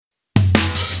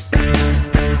All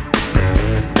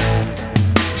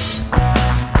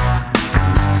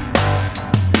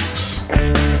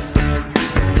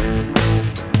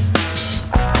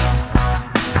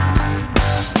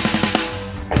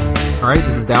right,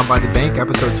 this is Down by the Bank,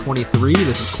 episode 23.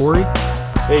 This is Corey.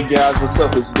 Hey guys, what's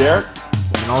up? It's Derek.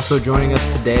 And also joining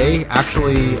us today,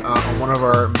 actually on one of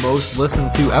our most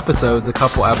listened to episodes, a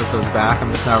couple episodes back,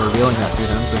 I'm just now revealing that to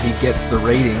him, so he gets the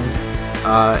ratings,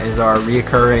 is our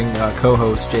reoccurring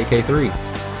co-host, JK3.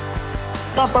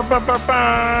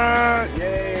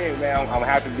 Yay, man, I'm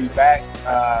happy to be back.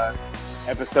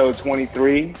 Episode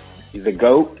 23, he's a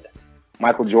GOAT,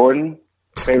 Michael Jordan,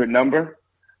 favorite number.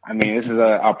 I mean, this is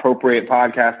an appropriate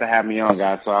podcast to have me on,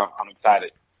 guys, so I'm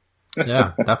excited.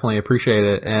 Yeah, definitely appreciate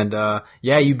it. And,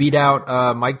 yeah, you beat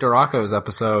out Mike Duraco's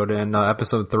episode in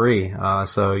episode 3,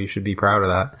 so you should be proud of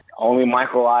that. Only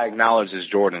Michael I acknowledge is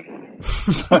Jordan.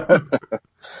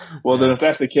 Well, then if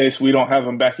that's the case, we don't have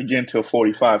him back again till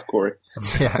 45, Corey.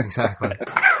 Yeah, exactly.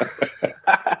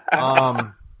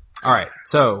 All right.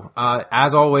 So,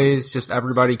 as always, just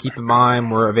everybody keep in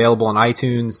mind, we're available on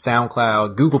iTunes,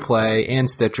 SoundCloud, Google Play, and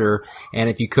Stitcher. And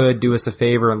if you could do us a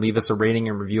favor and leave us a rating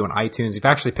and review on iTunes, we've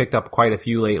actually picked up quite a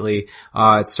few lately.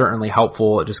 It's certainly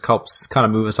helpful. It just helps kind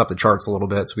of move us up the charts a little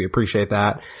bit. So we appreciate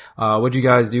that. What'd you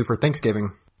guys do for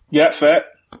Thanksgiving? Yeah, fat.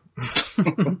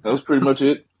 That was pretty much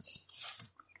it.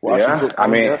 Yeah, I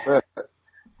mean,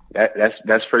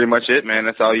 that's pretty much it, man.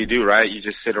 That's all you do, right? You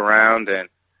just sit around and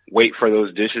wait for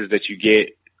those dishes that you get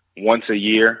once a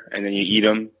year, and then you eat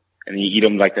them, and then you eat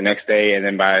them like the next day, and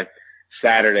then by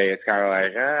Saturday, it's kind of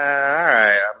like, all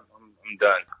right, I'm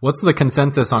done. What's the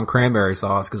consensus on cranberry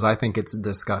sauce? Because I think it's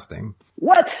disgusting.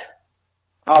 What?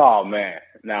 Oh man,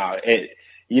 no.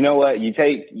 You know what?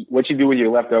 What you do with your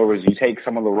leftovers. You take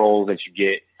some of the rolls that you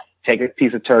get, take a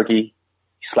piece of turkey,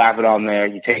 you slap it on there.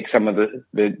 You take some of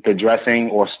the dressing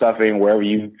or stuffing wherever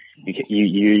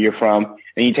you're from.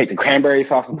 Then you take the cranberry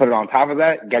sauce and put it on top of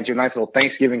that. Got your nice little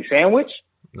Thanksgiving sandwich.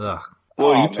 Ugh.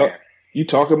 Well, you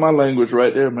talking my language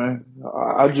right there, man.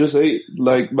 I just ate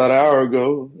like about an hour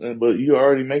ago, but you're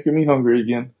already making me hungry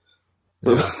again.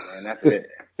 So. Yeah, man, that's it.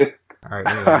 All right.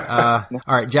 Anyway,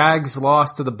 all right. Jags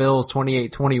lost to the Bills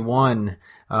 28-21.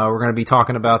 We're going to be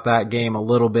talking about that game a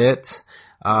little bit.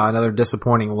 Another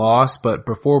disappointing loss. But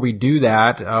before we do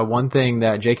that, one thing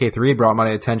that JK3 brought my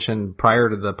attention prior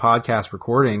to the podcast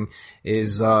recording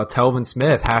is Telvin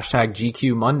Smith, hashtag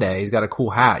GQ Monday. He's got a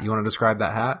cool hat. You want to describe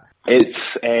that hat?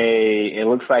 It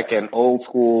looks like an old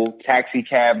school taxi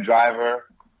cab driver.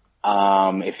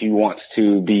 If he wants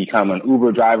to become an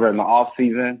Uber driver in the off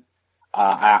season,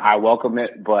 I welcome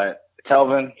it. But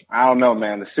Telvin, I don't know,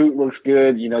 man. The suit looks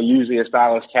good. You know, usually a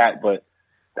stylish cat, but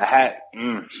the hat,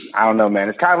 I don't know, man.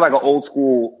 It's kind of like an old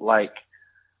school, like,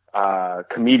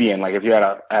 comedian. Like if you're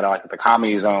at like the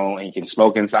Comedy Zone and you can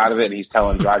smoke inside of it and he's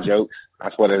telling dry jokes.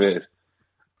 That's what it is.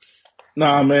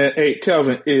 Nah, man. Hey,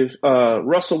 Telvin, if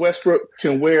Russell Westbrook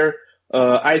can wear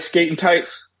ice skating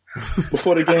tights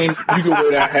before the game, you can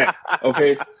wear that hat.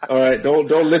 Okay? All right.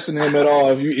 Don't listen to him at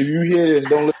all. If you hear this,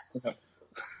 don't listen to him.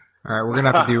 All right, we're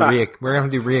gonna have to do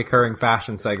reoccurring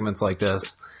fashion segments like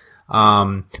this.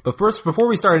 But first, before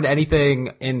we start into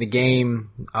anything in the game,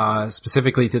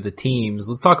 specifically to the teams,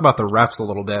 let's talk about the refs a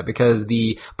little bit, because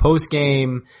the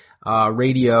post-game,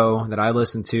 radio that I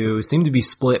listened to seemed to be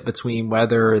split between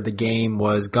whether the game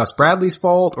was Gus Bradley's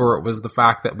fault or it was the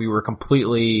fact that we were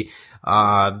completely,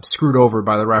 screwed over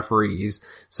by the referees.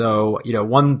 So, you know,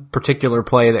 one particular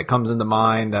play that comes into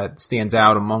mind that stands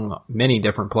out among many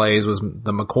different plays was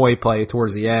the McCoy play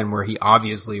towards the end where he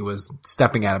obviously was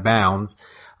stepping out of bounds.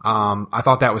 I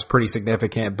thought that was pretty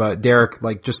significant, but Derek,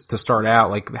 like, just to start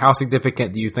out, like, how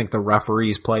significant do you think the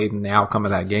referees played in the outcome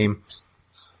of that game?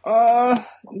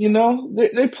 You know,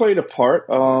 they played a part.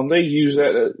 They used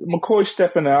that, McCoy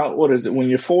stepping out. What is it? When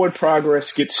your forward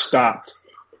progress gets stopped,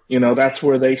 you know, that's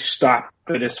where they stop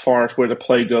it as far as where the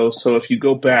play goes. So if you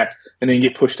go back and then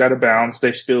get pushed out of bounds,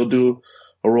 they still do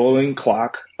a rolling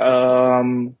clock.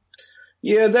 Yeah,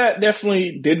 that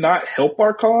definitely did not help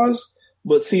our cause.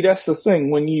 But see, that's the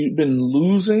thing. When you've been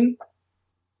losing,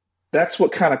 that's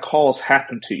what kind of calls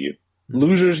happen to you.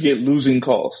 Losers get losing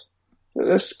calls.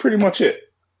 That's pretty much it.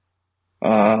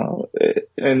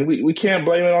 And we can't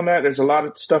blame it on that. There's a lot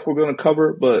of stuff we're going to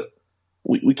cover, but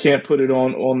we can't put it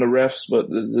on the refs. But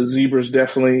the Zebras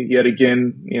definitely, yet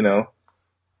again, you know,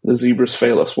 the Zebras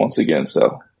fail us once again.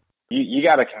 So you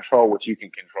got to control what you can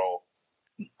control.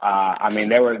 I mean,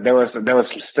 there was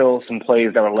still some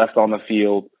plays that were left on the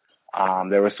field.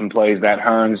 There were some plays that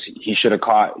Hearns, he should have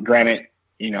caught. Granted,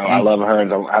 you know, I love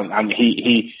Hearns.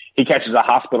 He catches a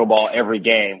hospital ball every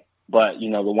game, but,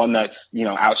 the one that's,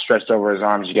 outstretched over his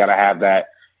arms, you got to have that.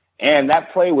 And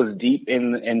that play was deep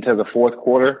into the fourth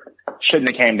quarter. Shouldn't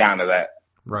have came down to that.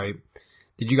 Right.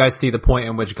 Did you guys see the point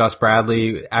in which Gus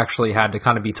Bradley actually had to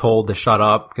kind of be told to shut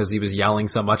up because he was yelling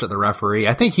so much at the referee?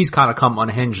 I think he's kind of come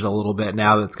unhinged a little bit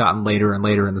now that it's gotten later and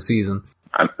later in the season.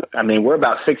 I mean, we're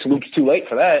about 6 weeks too late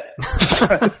for that.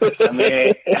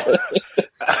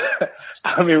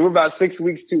 We're about 6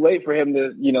 weeks too late for him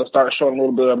to, start showing a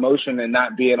little bit of emotion and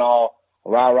not being all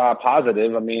rah-rah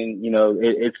positive. I mean,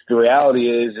 it's the reality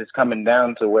is it's coming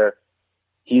down to where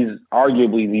he's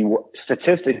arguably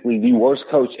statistically the worst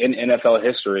coach in NFL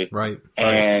history. Right.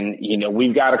 And,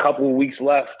 we've got a couple of weeks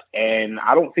left, and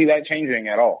I don't see that changing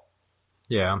at all.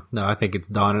 Yeah, no, I think it's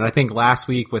done. And I think last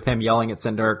week with him yelling at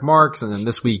Senderick Marks and then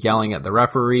this week yelling at the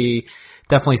referee,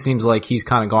 definitely seems like he's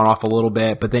kind of gone off a little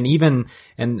bit. But then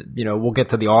we'll get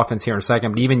to the offense here in a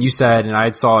second, but even you said, and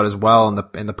I saw it as well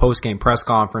in the post-game press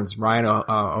conference, Ryan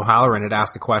O'Halloran had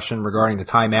asked a question regarding the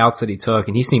timeouts that he took,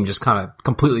 and he seemed just kind of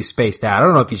completely spaced out. I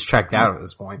don't know if he's checked out at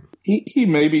this point. He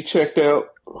may be checked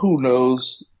out. Who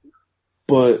knows?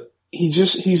 But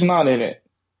he's not in it.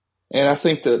 And I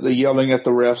think that the yelling at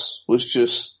the refs was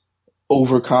just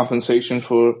overcompensation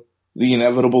for the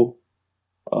inevitable.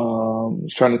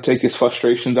 He's trying to take his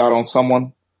frustrations out on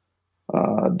someone.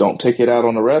 Don't take it out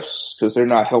on the refs because they're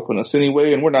not helping us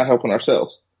anyway, and we're not helping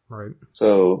ourselves. Right.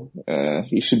 So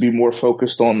he should be more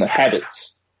focused on the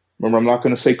habits. Remember, I'm not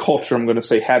going to say culture. I'm going to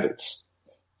say habits.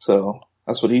 So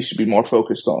that's what he should be more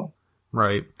focused on.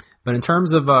 Right. But in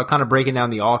terms of kind of breaking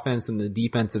down the offense and the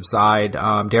defensive side,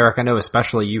 Derek, I know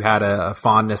especially you had a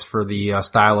fondness for the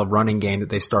style of running game that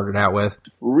they started out with.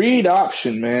 Read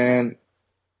option, man.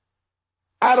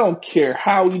 I don't care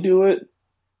how we do it.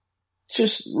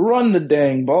 Just run the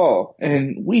dang ball.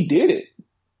 And we did it.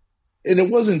 And it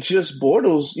wasn't just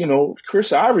Bortles.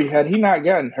 Chris Ivory, had he not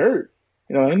gotten hurt,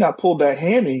 he not pulled that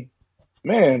hammy,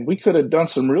 man, we could have done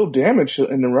some real damage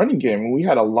in the running game. And we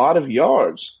had a lot of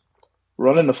yards.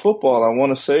 Running the football, I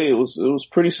want to say it was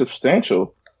pretty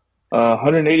substantial,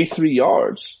 183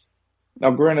 yards. Now,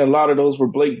 granted, a lot of those were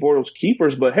Blake Bortles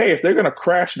keepers, but hey, if they're going to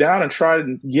crash down and try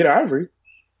to get Ivory,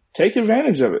 take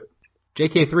advantage of it.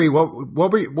 JK3,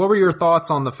 what were your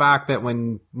thoughts on the fact that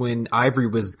when Ivory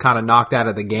was kind of knocked out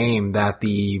of the game, that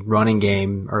the running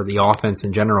game or the offense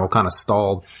in general kind of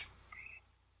stalled?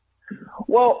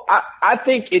 Well, I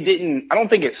think it didn't. I don't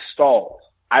think it stalled.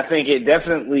 I think it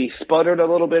definitely sputtered a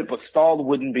little bit, but stalled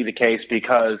wouldn't be the case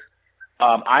because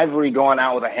Ivory going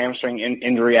out with a hamstring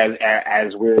injury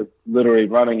as we're literally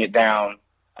running it down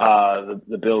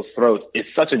the Bills' throats is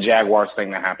such a Jaguars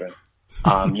thing to happen.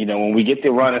 When we get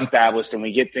the run established and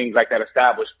we get things like that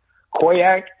established,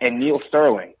 Koyak and Neil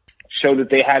Sterling showed that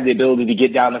they had the ability to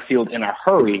get down the field in a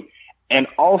hurry and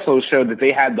also showed that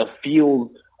they had the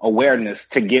field awareness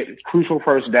to get crucial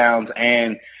first downs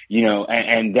and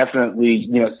definitely,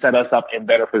 set us up in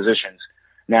better positions.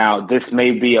 Now, this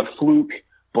may be a fluke,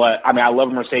 but I love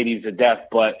Mercedes to death,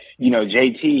 but,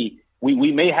 JT,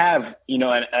 we may have,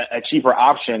 a cheaper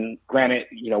option. Granted,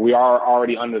 we are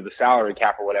already under the salary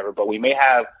cap or whatever, but we may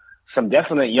have some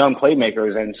definite young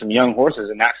playmakers and some young horses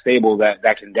in that stable that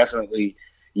can definitely,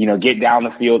 get down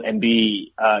the field and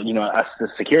be, a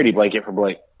security blanket for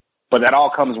Blake. But that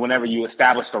all comes whenever you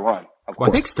establish the run. Well,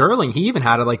 I think Sterling, he even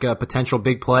had a potential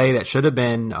big play that should have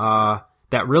been,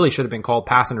 that really should have been called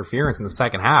pass interference in the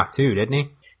second half too, didn't he?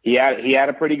 He had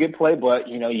a pretty good play, but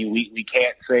we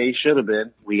can't say should have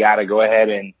been. We got to go ahead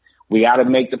and we got to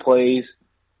make the plays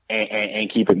and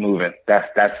keep it moving. That's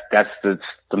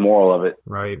the moral of it.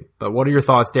 Right. But what are your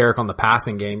thoughts, Derek, on the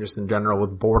passing game just in general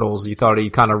with Bortles? You thought he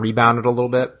kind of rebounded a little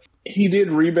bit? He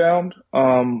did rebound.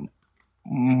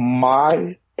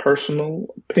 My personal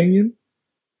opinion,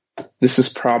 this is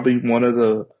probably one of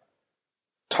the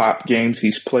top games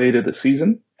he's played of the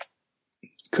season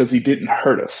because he didn't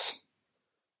hurt us.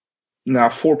 Now,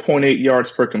 4.8 yards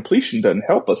per completion doesn't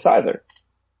help us either.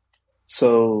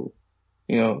 So,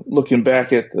 looking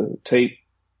back at the tape,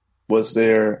 was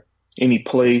there any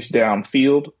plays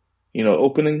downfield,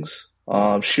 openings?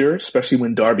 Sure, especially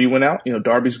when Darby went out.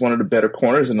 Darby's one of the better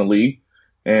corners in the league.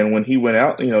 And when he went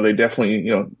out, they definitely,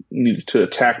 needed to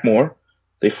attack more.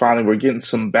 They finally were getting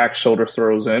some back shoulder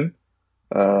throws in,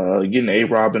 getting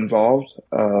A-Rob involved.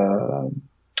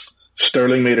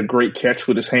 Sterling made a great catch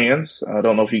with his hands. I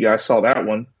don't know if you guys saw that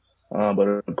one, but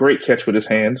a great catch with his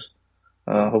hands.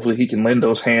 Hopefully he can lend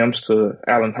those hams to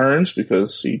Allen Hurns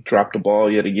because he dropped the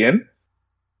ball yet again.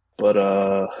 But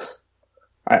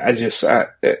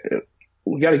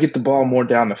we got to get the ball more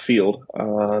down the field.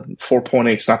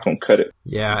 4.8 is not going to cut it.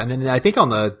 Yeah, and then I think on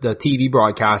the TV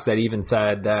broadcast that even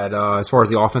said that as far as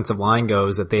the offensive line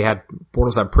goes, that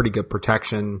Bortles had pretty good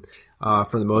protection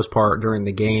for the most part during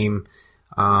the game.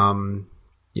 I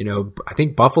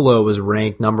think Buffalo was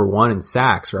ranked number 1 in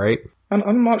sacks, right?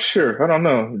 I'm not sure. I don't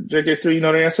know. JK3, you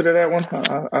know the answer to that one?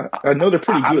 I know they're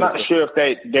pretty good. I'm not sure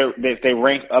if they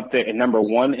rank up there at number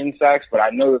 1 in sacks, but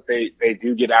I know that they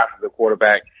do get after the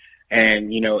quarterback.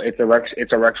 And, it's a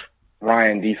Rex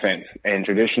Ryan defense. And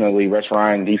traditionally, Rex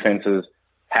Ryan defenses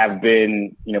have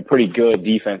been, pretty good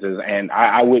defenses. And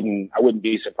I wouldn't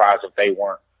be surprised if they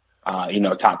weren't,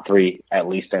 top 3 at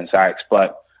least in sacks.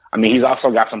 But I mean, he's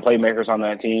also got some playmakers on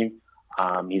that team.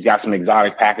 He's got some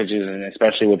exotic packages, and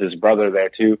especially with his brother there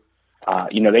too.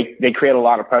 They create a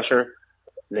lot of pressure.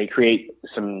 They create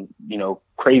some,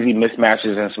 crazy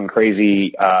mismatches and some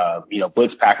crazy,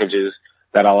 blitz packages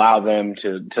that allow them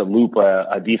to loop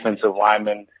a defensive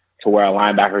lineman to where a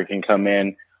linebacker can come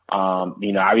in.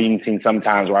 I've even seen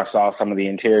sometimes where I saw some of the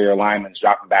interior linemen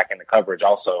dropping back into coverage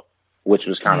also, which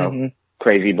was kind of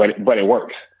crazy, but it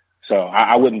works. So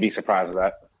I wouldn't be surprised with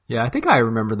that. Yeah, I think I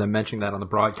remember them mentioning that on the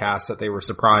broadcast, that they were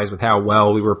surprised with how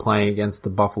well we were playing against the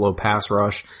Buffalo pass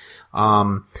rush.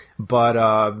 And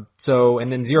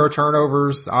then 0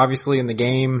 turnovers, obviously, in the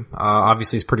game,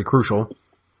 obviously is pretty crucial.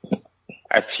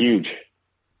 That's huge.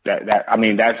 But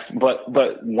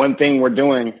one thing we're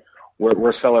doing,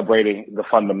 we're celebrating the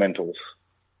fundamentals.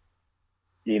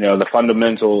 The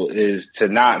fundamental is to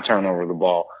not turn over the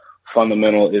ball.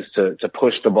 Fundamental is to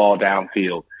push the ball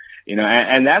downfield.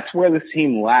 And that's where this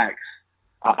team lacks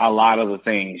a lot of the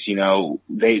things.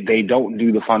 They don't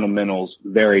do the fundamentals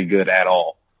very good at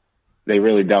all. They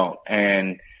really don't.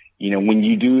 And, when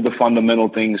you do the fundamental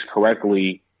things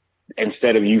correctly,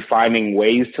 instead of you finding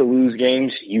ways to lose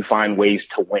games, you find ways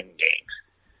to win games.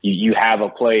 You have a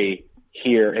play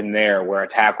here and there where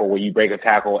you break a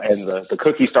tackle and the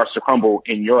cookie starts to crumble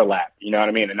in your lap, you know what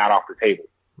I mean? And not off the table.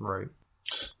 Right.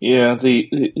 Yeah.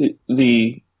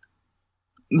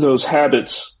 Those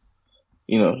habits,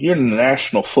 you're in the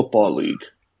National Football League.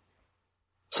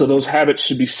 So those habits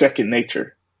should be second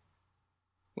nature.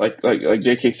 Like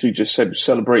JK3 just said,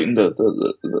 celebrating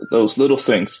those little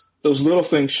things. Those little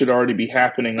things should already be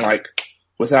happening,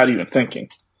 without even thinking.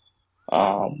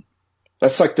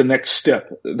 That's like the next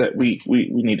step that we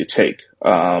need to take. So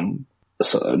I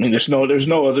mean, there's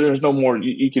no more.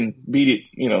 You can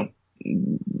beat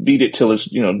it till it's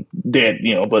dead.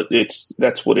 But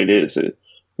that's what it is.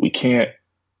 We can't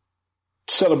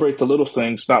celebrate the little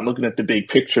things, not looking at the big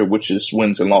picture, which is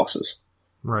wins and losses.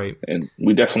 Right. And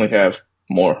we definitely have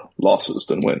more losses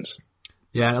than wins.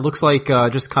 Yeah, and it looks like,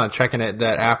 just kind of checking it,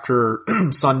 that after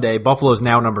Sunday, Buffalo's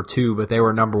now number 2, but they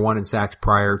were number 1 in sacks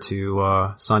prior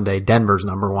to Sunday. Denver's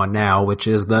number 1 now, which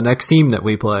is the next team that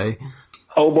we play.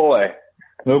 Oh boy.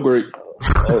 No, great.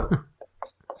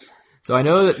 So I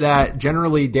know that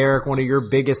generally, Derek, one of your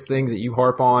biggest things that you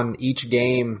harp on each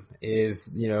game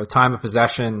is, time of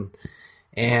possession.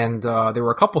 And there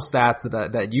were a couple stats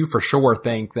that you for sure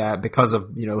think that because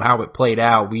of, how it played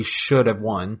out, we should have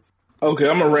won. Okay,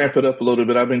 I'm going to ramp it up a little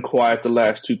bit. I've been quiet the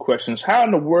last 2 questions. How in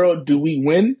the world do we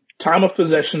win time of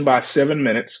possession by 7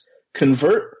 minutes,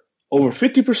 convert over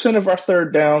 50% of our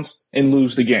third downs, and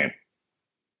lose the game?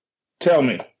 Tell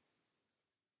me.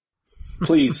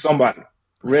 Please, somebody.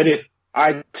 Reddit,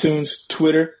 iTunes,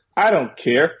 Twitter, I don't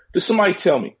care. Does somebody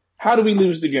tell me, how do we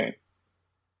lose the game?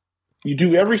 You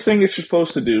do everything that you're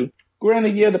supposed to do.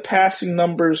 Granted, yeah, the passing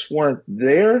numbers weren't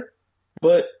there,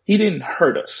 but he didn't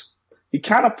hurt us. He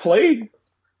kind of played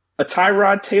a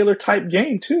Tyrod Taylor type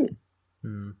game too.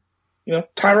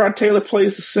 Tyrod Taylor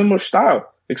plays a similar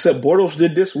style, except Bortles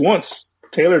did this once.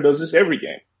 Taylor does this every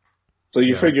game. So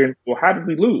you're figuring, well, how did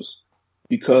we lose?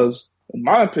 Because, in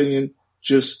my opinion,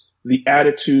 just the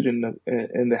attitude and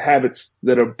the habits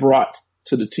that are brought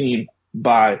to the team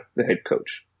by the head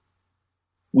coach.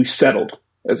 We settled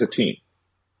as a team.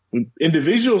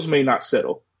 Individuals may not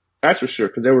settle, that's for sure,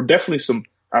 because there were definitely some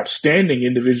outstanding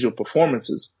individual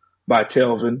performances by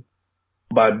Telvin,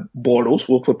 by Bortles,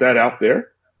 we'll put that out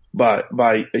there, by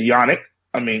Yannick.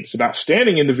 I mean, some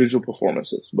outstanding individual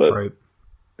performances, but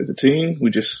as a team,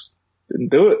 we just didn't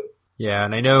do it. Yeah,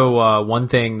 and I know one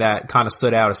thing that kind of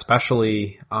stood out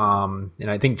especially, and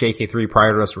I think JK3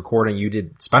 prior to us recording, you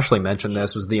did especially mention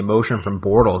this, was the emotion from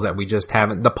Bortles that we just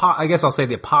haven't, I guess I'll say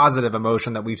the positive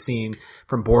emotion that we've seen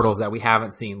from Bortles that we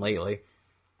haven't seen lately.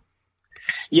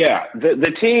 Yeah,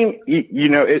 the team,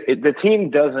 the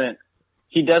team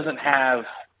doesn't have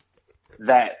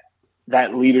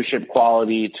that leadership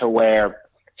quality to where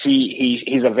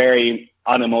he's a very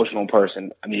unemotional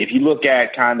person. I mean, if you look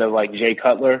at kind of like Jay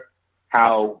Cutler,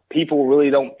 how people really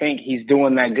don't think he's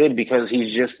doing that good because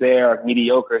he's just there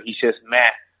mediocre. He's just meh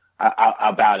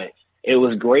about it. It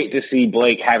was great to see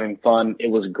Blake having fun.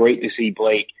 It was great to see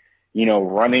Blake, you know,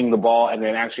 running the ball and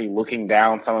then actually looking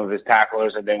down some of his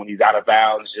tacklers. And then when he's out of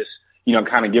bounds, just, you know,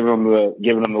 kind of giving him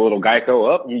the little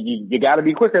Geico up. You got to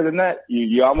be quicker than that.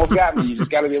 You almost got me. You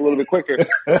just got to be a little bit quicker,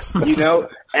 you know?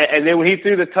 And then when he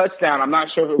threw the touchdown, I'm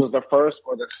not sure if it was the first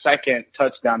or the second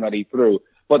touchdown that he threw,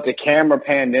 but the camera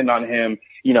panned in on him,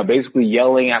 you know, basically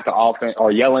yelling at the offense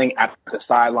or yelling at the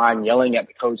sideline, yelling at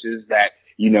the coaches that,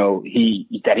 you know, he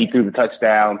threw the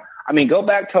touchdown. I mean, go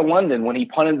back to London when he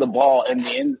punted the ball in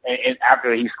the end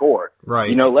after he scored. Right.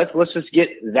 You know, let's just get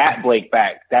that Blake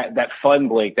back, that fun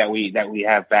Blake that we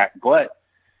have back. But,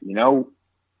 you know,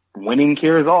 winning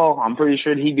cures all. I'm pretty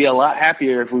sure he'd be a lot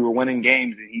happier if we were winning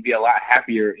games, and he'd be a lot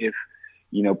happier if,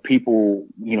 you know, people,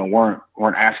 you know,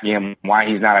 weren't asking him why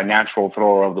he's not a natural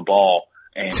thrower of the ball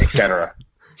and et cetera.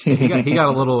 he got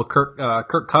a little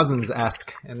Kirk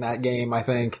Cousins-esque in that game, I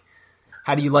think.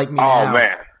 How do you like me now? Oh,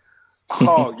 man.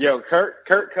 Oh, yo,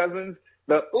 Kirk Cousins,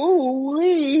 the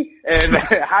ooh-wee. And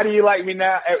how do you like me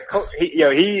now?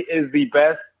 He is the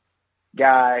best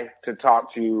guy to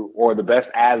talk to, or the best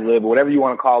ad-lib, whatever you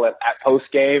want to call it, at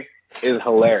post-game is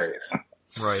hilarious.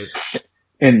 Right.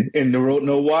 And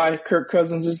know why Kirk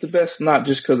Cousins is the best? Not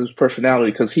just because of his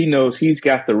personality, because he knows he's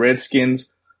got the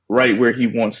Redskins right where he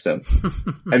wants them.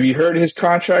 Have you heard his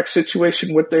contract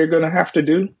situation, what they're going to have to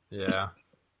do? Yeah.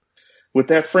 With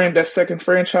that second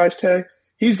franchise tag,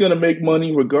 he's going to make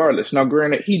money regardless. Now,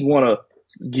 granted, he'd want a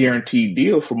guaranteed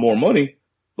deal for more money,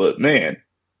 but man,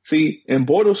 see, and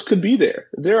Bortles could be there.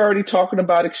 They're already talking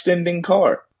about extending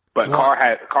Carr. But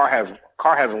Carr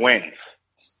has wings.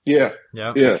 Yeah,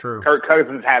 that's true. Kirk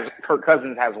Cousins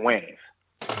has wings.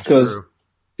 Because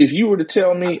if you were to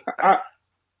tell me,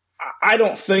 I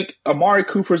don't think Amari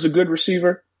Cooper is a good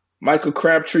receiver. Michael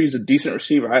Crabtree is a decent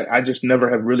receiver. I just never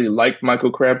have really liked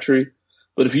Michael Crabtree.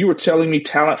 But if you were telling me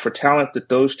talent for talent that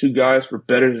those two guys were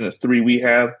better than the three we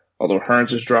have, although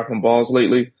Hearns is dropping balls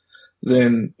lately,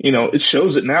 then, you know, it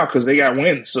shows it now because they got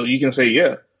wins. So you can say,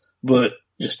 yeah. But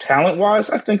just talent-wise,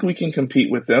 I think we can compete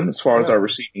with them as far as our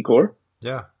receiving core.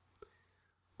 Yeah.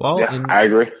 Well, yeah, I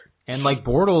agree. And like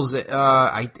Bortles,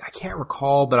 I can't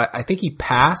recall, but I think he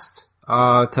passed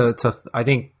to I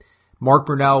think Mark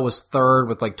Brunell was third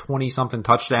with like 20-something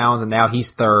touchdowns, and now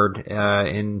he's third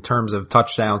in terms of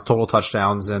touchdowns, total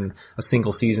touchdowns in a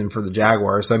single season for the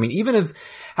Jaguars. So, I mean, even if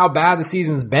how bad the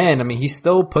season's been, I mean, he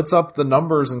still puts up the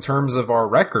numbers in terms of our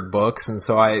record books. And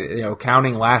so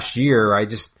counting last year,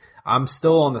 I'm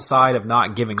still on the side of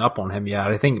not giving up on him yet.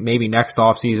 I think maybe next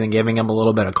offseason giving him a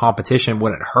little bit of competition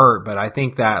wouldn't hurt, but I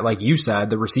think that, like you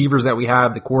said, the receivers that we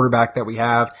have, the quarterback that we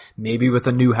have, maybe with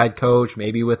a new head coach,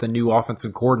 maybe with a new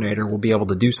offensive coordinator, we'll be able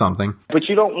to do something. But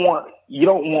you don't want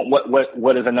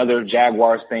what is another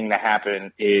Jaguars thing to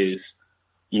happen is,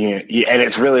 and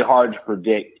it's really hard to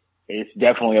predict. It's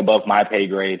definitely above my pay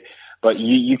grade, but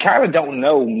you kind of don't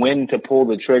know when to pull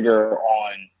the trigger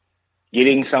on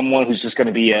getting someone who's just going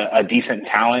to be a decent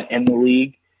talent in the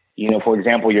league. You know, for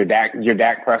example, your Dak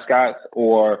Prescott,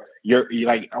 or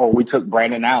we took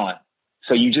Brandon Allen.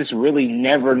 So you just really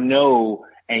never know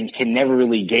and can never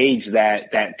really gauge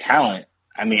that talent.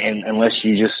 I mean, unless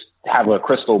you just have a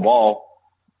crystal ball.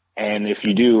 And if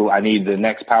you do, I need the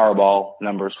next Powerball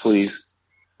numbers, please.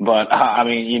 But I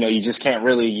mean, you just can't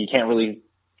really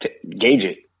gauge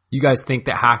it. You guys think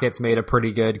that Hackett's made a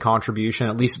pretty good contribution?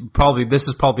 At least this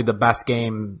is probably the best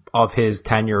game of his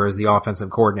tenure as the offensive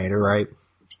coordinator, right?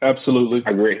 Absolutely.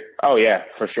 I agree. Oh yeah,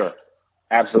 for sure.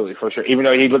 Absolutely, for sure. Even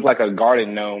though he looked like a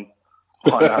garden gnome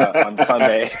on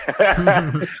Sunday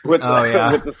with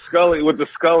the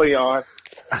Scully on.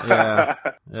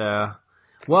 Yeah.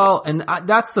 Well, and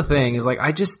that's the thing is like,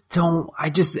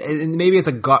 and maybe it's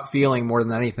a gut feeling more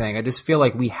than anything. I just feel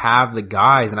like we have the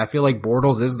guys, and I feel like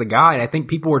Bortles is the guy, and I think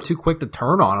people were too quick to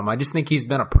turn on him. I just think he's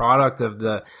been a product of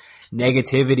the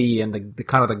negativity and the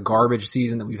kind of the garbage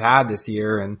season that we've had this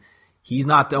year, and he's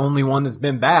not the only one that's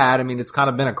been bad. I mean, it's kind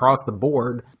of been across the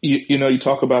board. You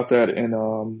talk about that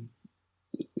in,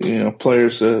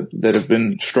 players that have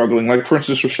been struggling, like for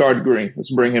instance, Rashard Green. Let's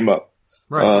bring him up.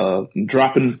 Right.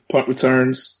 Dropping punt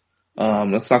returns.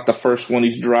 That's not the first one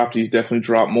he's dropped. He's definitely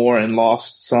dropped more and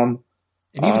lost some.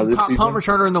 And he was the top punt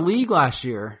returner in the league last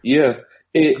year. Yeah.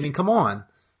 I mean, come on.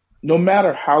 No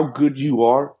matter how good you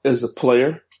are as a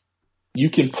player, you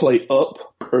can play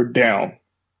up or down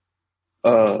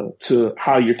to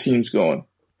how your team's going.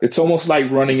 It's almost like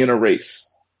running in a race.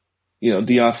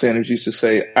 Deion Sanders used to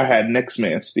say, I had next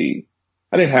man speed.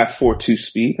 I didn't have 4.2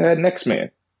 speed. I had next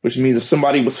man, which means if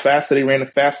somebody was faster, they ran a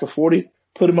faster 40,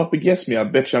 put him up against me. I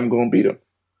bet you I'm going to beat him.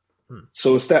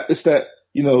 So it's that,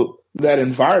 that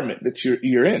environment that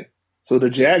you're in. So the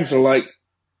Jags are like,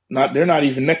 they're not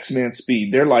even next man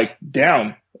speed. They're like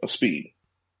down a speed.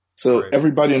 So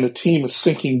everybody on the team is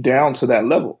sinking down to that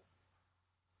level.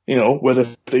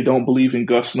 Whether they don't believe in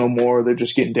Gus no more, they're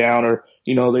just getting down, or,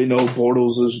 they know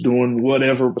Bortles is doing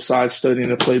whatever besides studying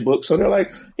the playbook. So they're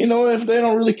like, if they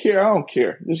don't really care, I don't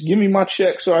care. Just give me my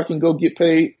check so I can go get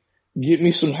paid, get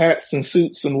me some hats and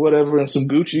suits and whatever, and some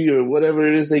Gucci or whatever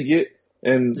it is they get,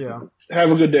 and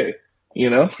have a good day.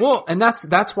 Well, and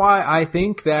that's why I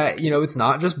think that, it's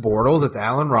not just Bortles, it's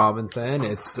Allen Robinson,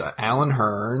 it's Allen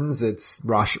Hurns, it's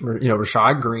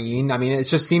Rashad Green. I mean, it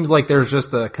just seems like there's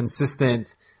just a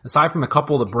consistent, aside from a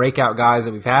couple of the breakout guys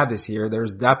that we've had this year,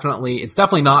 it's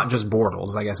definitely not just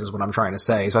Bortles, I guess is what I'm trying to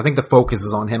say. So I think the focus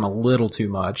is on him a little too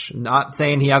much. Not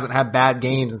saying he hasn't had bad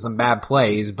games and some bad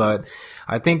plays, but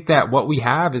I think that what we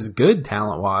have is good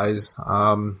talent-wise.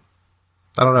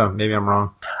 I don't know. Maybe I'm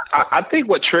wrong. I think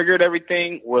what triggered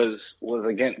everything was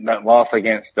against that loss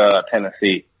against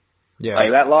Tennessee. Yeah,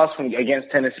 like that loss against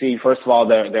Tennessee. First of all,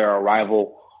 they're a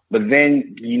rival, but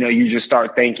then you just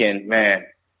start thinking, man,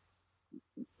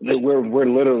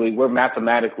 we're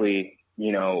mathematically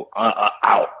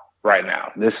out right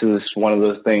now. This is one of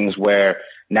those things where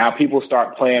now people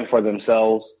start playing for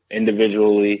themselves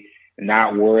individually,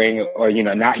 not worrying or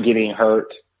not getting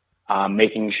hurt.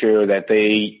 Making sure that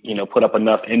they, put up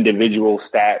enough individual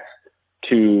stats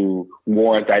to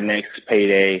warrant that next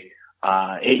payday.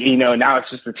 Now it's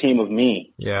just a team of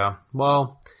me. Yeah.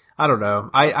 Well, I don't know.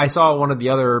 I saw one of the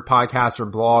other podcasts or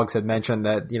blogs had mentioned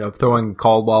that, throwing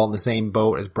Caldwell in the same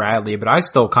boat as Bradley, but I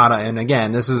still and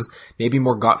again, this is maybe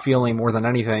more gut feeling more than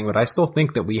anything, but I still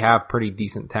think that we have pretty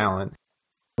decent talent.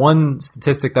 One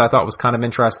statistic that I thought was kind of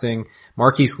interesting,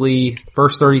 Marquise Lee,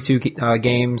 first 32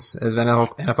 games as an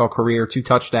NFL career, 2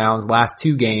 touchdowns, last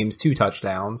 2 games, 2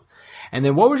 touchdowns. And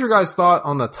then what was your guys' thought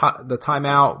on the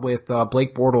timeout with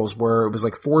Blake Bortles, where it was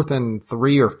like 4th and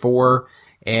 3 or 4,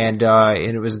 and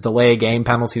it was a delay of game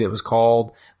penalty that was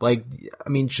called? Like, I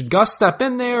mean, should Gus step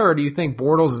in there, or do you think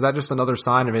Bortles, is that just another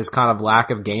sign of his kind of lack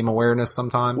of game awareness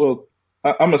sometimes? Well,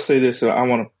 I'm going to say this, and I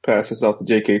want to pass this off to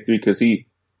JK3 because he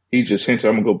just hinted,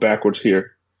 I'm going to go backwards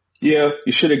here. Yeah,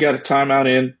 you should have got a timeout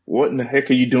in. What in the heck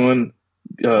are you doing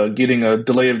getting a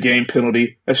delay of game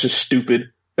penalty? That's just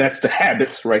stupid. That's the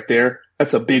habits right there.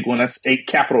 That's a big one. That's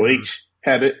capital H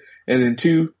habit. And then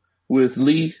 2, with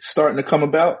Lee starting to come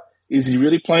about, is he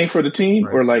really playing for the team?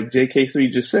 Right. Or like JK3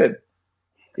 just said,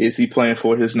 is he playing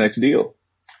for his next deal?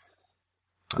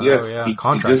 Yeah. He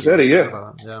just said it,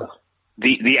 yeah.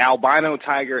 The albino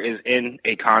tiger is in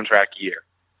a contract year.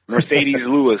 Mercedes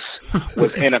Lewis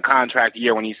was in a contract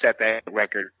year when he set that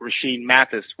record. Rasheed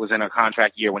Mathis was in a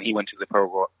contract year when he went to the Pro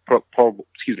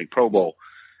Bowl.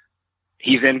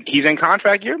 He's in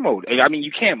contract year mode. I mean,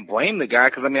 you can't blame the guy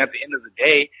because, I mean, at the end of the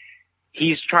day,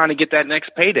 he's trying to get that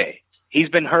next payday. He's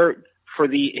been hurt for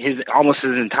almost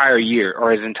his entire year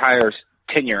or his entire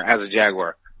tenure as a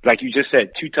Jaguar. Like you just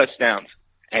said, 2 touchdowns,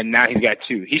 and now he's got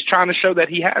 2. He's trying to show that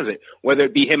he has it, whether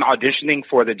it be him auditioning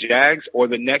for the Jags or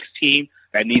the next team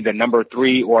that needs a number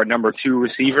 3 or number 2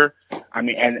 receiver. I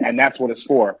mean, and that's what it's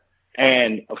for.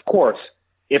 And of course,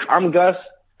 if I'm Gus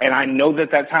and I know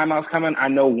that timeout's coming, I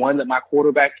know that my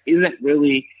quarterback isn't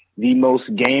really the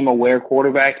most game aware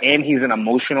quarterback, and he's an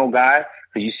emotional guy.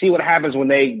 Cause you see what happens when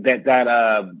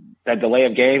that delay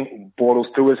of game,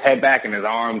 Bortles threw his head back and his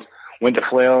arms went to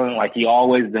flailing like he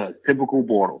always does. Typical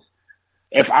Bortles.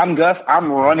 If I'm Gus, I'm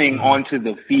running onto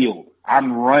the field.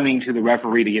 I'm running to the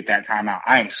referee to get that timeout.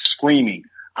 I am screaming.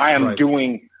 I'm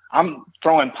throwing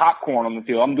popcorn on the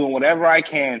field. I'm doing whatever I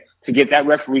can to get that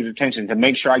referee's attention to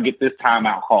make sure I get this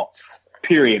timeout called.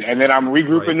 Period. And then I'm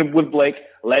regrouping with Blake,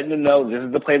 letting him know this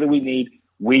is the play that we need.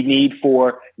 We need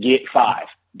 4, get 5.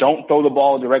 Don't throw the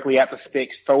ball directly at the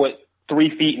sticks. Throw it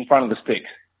 3 feet in front of the sticks.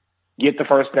 Get the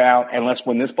first down and let's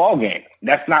win this ball game.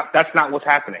 That's not what's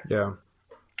happening. Yeah.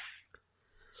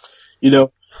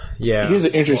 Yeah. Here's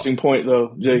an interesting point, though,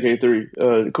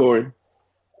 JK3, Corey.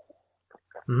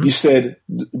 Mm-hmm. You said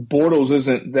Bortles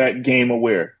isn't that game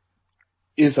aware.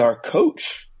 Is our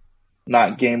coach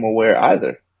not game aware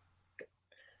either?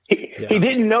 He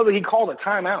didn't know that he called a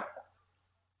timeout.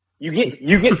 You get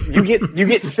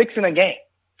 6 in a game,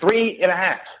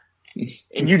 3.5,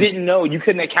 and you didn't know. You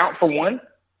couldn't account for 1.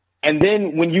 And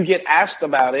then when you get asked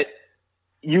about it,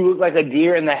 you look like a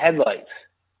deer in the headlights.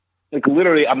 Like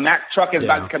literally a Mack truck is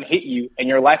about to come hit you and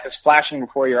your life is flashing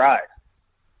before your eyes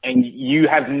and you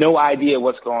have no idea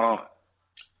what's going on.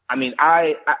 I mean,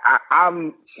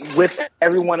 I'm with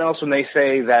everyone else when they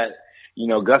say that, you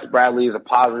know, Gus Bradley is a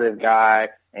positive guy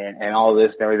and all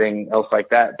this and everything else like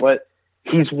that. But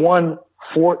he's won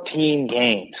 14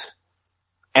 games.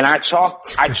 And I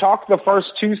chalked the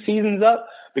first 2 seasons up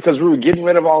because we were getting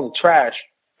rid of all the trash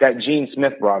that Gene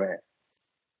Smith brought in.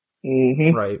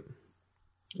 Mm-hmm. Right.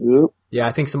 Yep. Yeah,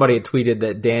 I think somebody had tweeted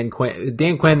that Dan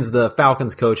Quinn's the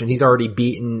Falcons coach, and he's already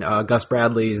beaten Gus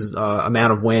Bradley's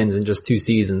amount of wins in just 2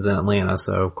 seasons in Atlanta.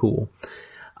 So cool.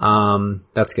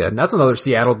 That's good. And that's another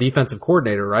Seattle defensive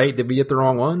coordinator, right? Did we get the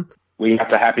wrong one? We got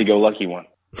the happy-go-lucky one.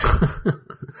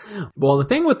 Well, the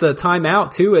thing with the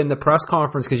timeout too in the press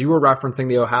conference, because you were referencing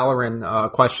the O'Halloran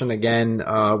question again,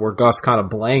 where Gus kind of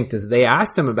blanked, is they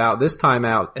asked him about this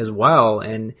timeout as well,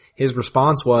 and his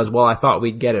response was, "Well, I thought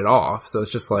we'd get it off." So it's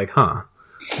just like, well,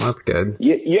 that's good.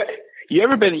 Yeah. You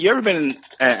ever been?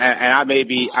 And I may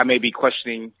be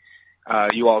questioning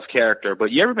you all's character,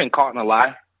 but you ever been caught in a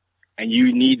lie, and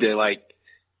you need to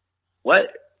what?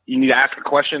 You need to ask a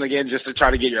question again just to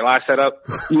try to get your lie set up.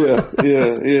 Yeah.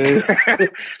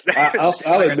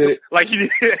 I'll admit it. Like you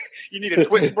need a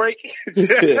Twix break.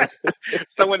 Yeah.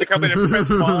 Someone to come in and press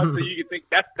pause so you can think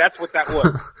that's what that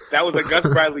was. That was a Gus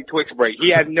Bradley Twix break. He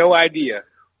had no idea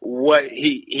what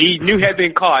he knew had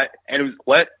been caught, and it was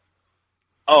what?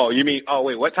 Oh, you mean? Oh,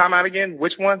 wait, what timeout again?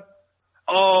 Which one?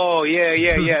 Oh,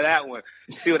 yeah, that one.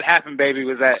 See what happened, baby,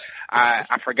 was that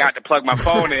I forgot to plug my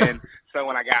phone in. So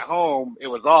when I got home, it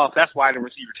was off. That's why I didn't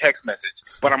receive your text message.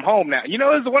 But I'm home now. You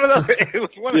know, it was one of those. It was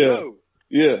one of those.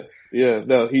 Yeah.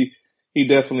 No, he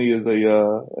definitely is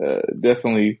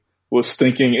definitely was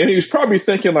thinking, and he was probably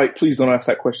thinking like, please don't ask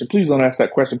that question. Please don't ask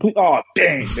that question. Please. Oh,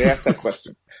 dang, they asked that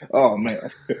question. Oh man.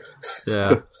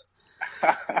 Yeah.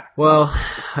 Well,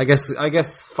 I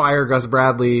guess fire Gus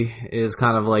Bradley is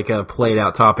kind of like a played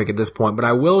out topic at this point, but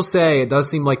I will say it does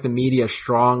seem like the media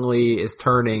strongly is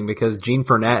turning because Gene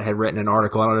Fournette had written an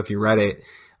article. I don't know if you read it.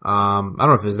 I don't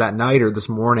know if it was that night or this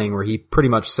morning where he pretty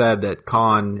much said that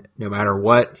Khan, no matter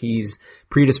what he's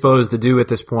predisposed to do at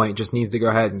this point, just needs to go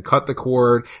ahead and cut the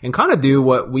cord and kind of do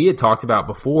what we had talked about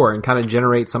before and kind of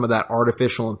generate some of that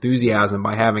artificial enthusiasm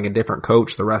by having a different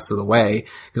coach the rest of the way.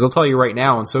 Because I'll tell you right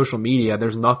now on social media,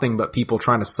 there's nothing but people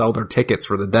trying to sell their tickets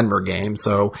for the Denver game.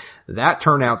 So that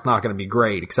turnout's not going to be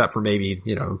great, except for maybe,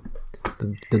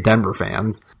 the Denver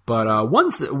fans. But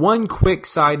one quick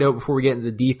side note before we get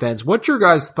into the defense, what's your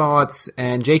guys' thoughts,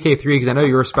 and JK3, because I know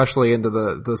you're especially into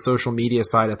the social media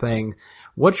side of things,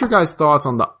 what's your guys' thoughts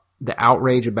on the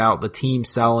outrage about the team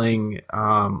selling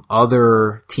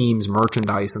other teams'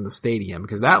 merchandise in the stadium?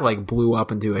 Because that blew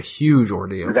up into a huge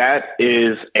ordeal. That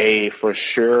is a for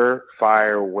sure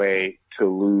fire way to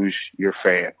lose your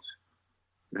fans.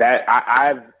 That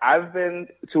I've been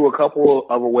to a couple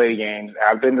of away games.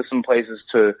 I've been to some places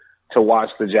to watch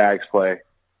the Jags play,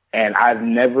 and I've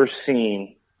never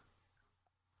seen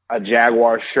a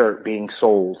Jaguar shirt being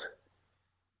sold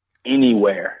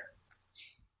anywhere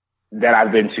that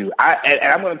I've been to. And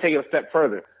I'm going to take it a step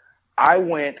further. I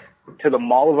went to the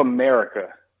Mall of America,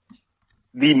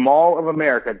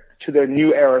 to their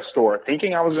New Era store,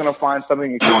 thinking I was going to find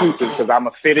something exclusive because I'm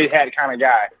a fitted hat kind of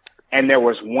guy. And there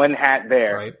was one hat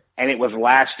there, right, and it was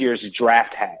last year's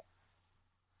draft hat,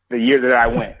 the year that I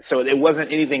went. So it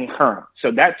wasn't anything current.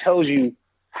 So that tells you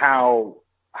how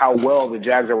well the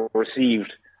Jags are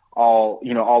received all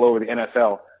over the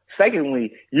NFL.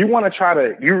 Secondly, you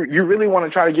really want to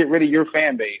try to get rid of your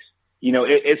fan base.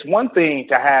 It's one thing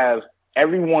to have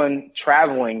everyone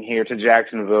traveling here to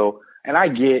Jacksonville, and I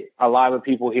get a lot of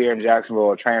people here in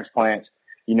Jacksonville are transplants.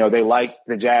 They like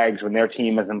the Jags when their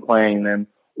team isn't playing them.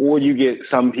 Or you get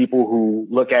some people who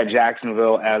look at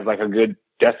Jacksonville as like a good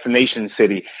destination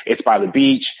city. It's by the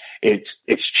beach. It's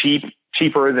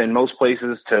cheaper than most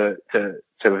places to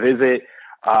visit.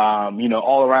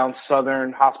 All around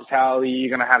Southern hospitality, you're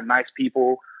going to have nice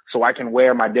people. So I can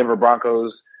wear my Denver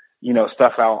Broncos,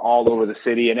 stuff out all over the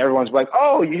city. And everyone's like,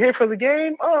 oh, you're here for the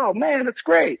game? Oh man, that's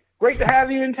great. Great to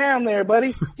have you in town there,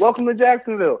 buddy. Welcome to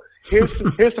Jacksonville. Here's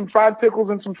some fried pickles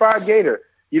and some fried gator,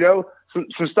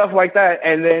 some stuff like that.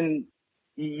 And then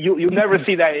you'll never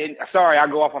see that. Sorry, I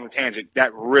go off on a tangent.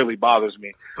 That really bothers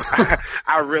me.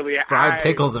 Fried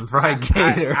pickles and fried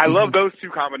gator. I love those two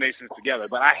combinations together,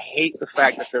 but I hate the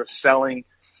fact that they're selling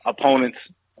opponents'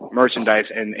 merchandise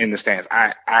in the stands.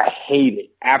 I hate it.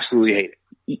 Absolutely hate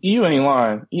it. You ain't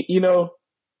lying.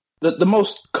 The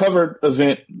most covered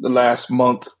event the last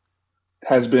month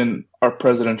has been our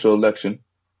presidential election.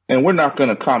 And we're not going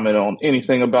to comment on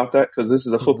anything about that because this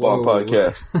is a football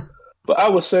podcast. But I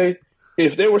would say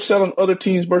if they were selling other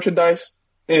teams' merchandise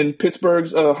in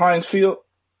Pittsburgh's Heinz Field,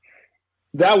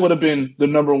 that would have been the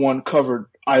number one covered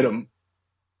item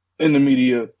in the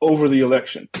media over the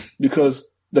election because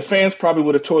the fans probably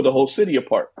would have tore the whole city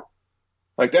apart.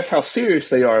 Like, that's how serious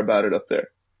they are about it up there.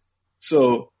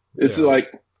 So it's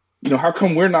like, how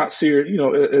come we're not serious,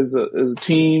 as a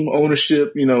team,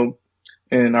 ownership,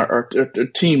 and our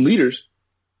team leaders,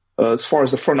 as far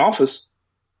as the front office,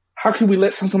 how can we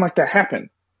let something like that happen?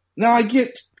 Now, I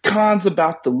get cons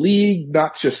about the league,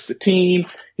 not just the team.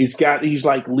 He's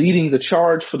like leading the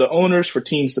charge for the owners for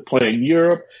teams to play in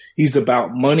Europe. He's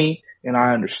about money, and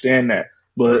I understand that.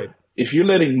 But if you're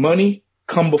letting money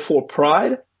come before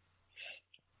pride,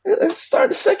 let's start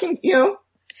the second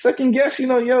guess.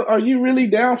 Are you really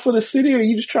down for the city, or are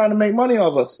you just trying to make money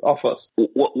off us?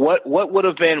 What would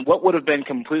have been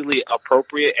completely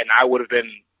appropriate, and I would have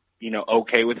been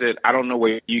okay with it. I don't know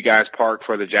where you guys park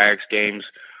for the Jags games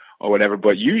or whatever,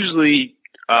 but usually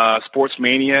Sports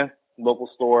Mania,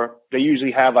 local store, they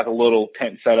usually have like a little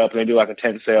tent set up, and they do like a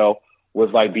tent sale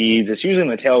with like beads. It's usually in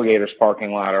the tailgaters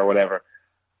parking lot or whatever.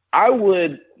 I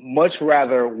would much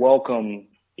rather welcome,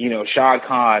 Shad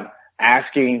Khan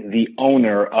asking the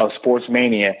owner of Sports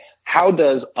Mania, how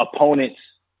does opponent's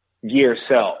gear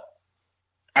sell?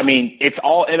 I mean, it's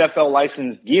all NFL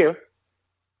licensed gear.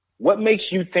 What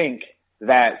makes you think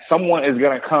that someone is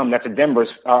going to come that's a Denver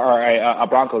or a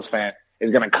Broncos fan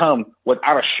is going to come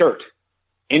without a shirt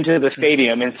into the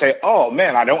stadium and say, oh,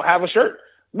 man, I don't have a shirt.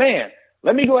 Man,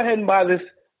 let me go ahead and buy this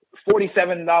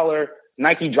 $47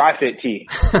 Nike Dry Fit tee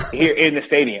here in the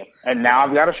stadium. And now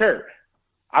I've got a shirt.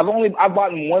 I've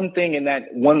bought one thing in that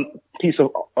one piece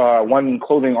of one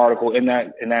clothing article in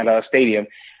that stadium.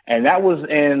 And that was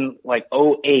in like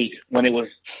 2008 when it was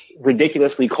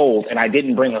ridiculously cold and I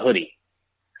didn't bring a hoodie.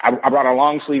 I brought a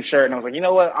long sleeve shirt and I was like, you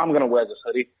know what? I'm going to wear this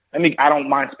hoodie. I don't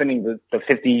mind spending the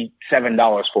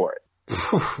 $57 for it.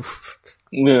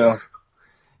 Yeah.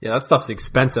 Yeah, that stuff's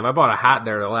expensive. I bought a hat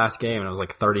there the last game and it was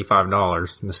like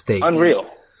 $35. Mistake.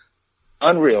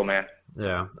 Unreal, man.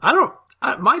 Yeah.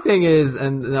 My thing is,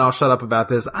 and then I'll shut up about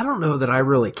this, I don't know that I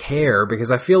really care because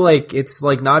I feel like it's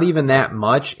like not even that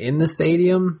much in the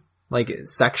stadium, like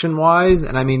section wise.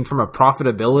 And I mean, from a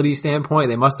profitability standpoint,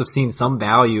 they must have seen some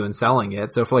value in selling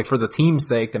it. So for the team's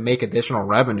sake to make additional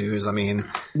revenues, I mean,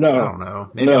 I don't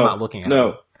know. Maybe I'm not looking at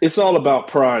it. It's all about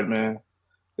pride, man.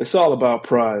 It's all about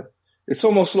pride. It's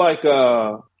almost like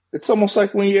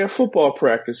when you're at football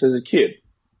practice as a kid,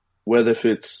 whether if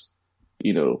it's,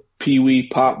 Pee-wee,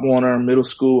 Pop Warner, middle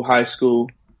school, high school.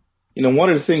 One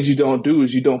of the things you don't do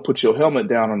is you don't put your helmet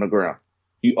down on the ground.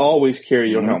 You always carry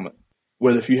your helmet.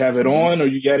 Whether if you have it on or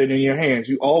you got it in your hands,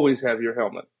 you always have your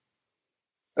helmet.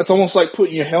 That's almost like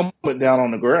putting your helmet down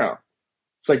on the ground.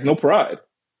 It's like no pride.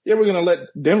 Yeah, we're going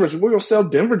to sell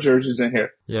Denver jerseys in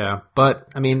here. Yeah, but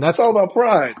I mean, it's all about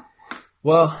pride.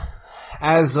 Well,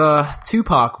 as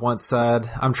Tupac once said,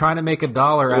 I'm trying to make $1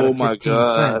 out of 15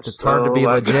 cents. It's hard to be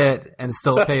legit and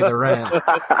still pay the rent.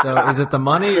 So is it the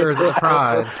money or is it the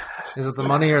pride? Is it the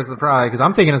money or is it the pride? Because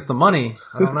I'm thinking it's the money.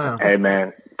 I don't know. Hey,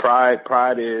 man, pride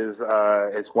is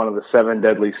it's one of the 7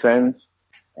 deadly sins,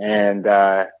 and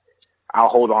I'll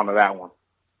hold on to that one.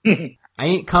 I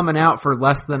ain't coming out for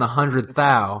less than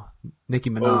 100,000, Nicki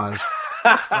Minaj.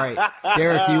 All right,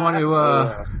 Derek, do you want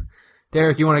to?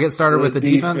 Derek, you want to get started with the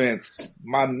defense?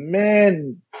 My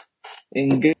man,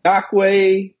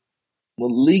 Ngakoue,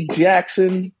 Malik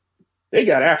Jackson, they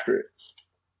got after it.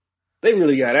 They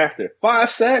really got after it.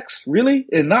 5 sacks, really?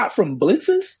 And not from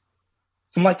blitzes?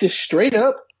 From like just straight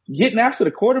up getting after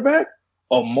the quarterback?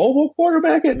 A mobile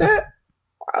quarterback at that?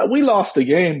 We lost the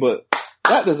game, but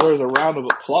that deserves a round of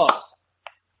applause.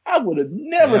 I would have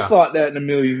never thought that in a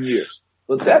million years.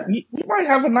 But we might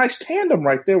have a nice tandem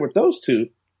right there with those two.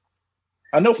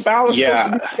 I know Fowler's supposed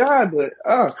to be the guy, but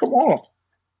come on.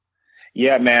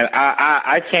 Yeah, man,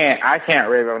 I can't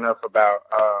rave enough about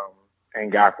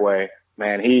Ngakoue.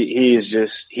 Man, he is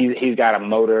just he's got a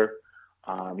motor.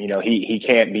 He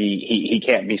can't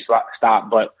be stopped.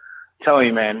 But I'm telling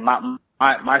you, man,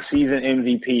 my season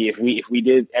MVP,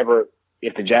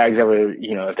 if the Jags ever,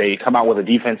 if they come out with a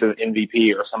defensive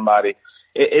MVP or somebody,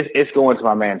 it's going to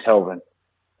my man Telvin.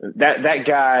 That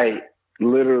guy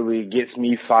literally gets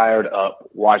me fired up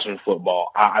watching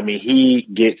football. I mean, he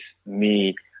gets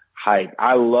me hyped.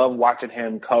 I love watching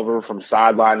him cover from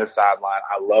sideline to sideline.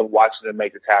 I love watching him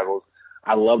make the tackles.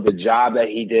 I love the job that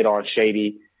he did on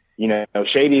Shady.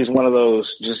 Shady is one of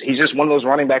those, he's just one of those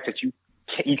running backs that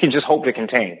you can just hope to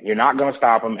contain. You're not going to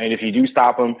stop him. And if you do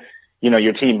stop him,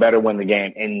 your team better win the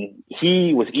game. And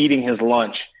he was eating his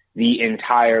lunch the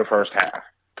entire first half.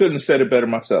 Couldn't have said it better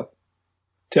myself.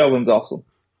 Telvin's awesome.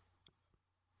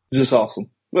 Just awesome.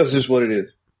 That's just what it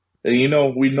is.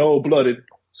 And we know blooded.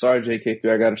 Sorry, JK3,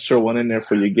 I got to throw one in there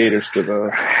for your Gators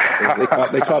because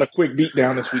they caught a quick beat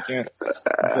down this weekend.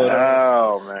 But,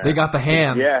 oh man, they got the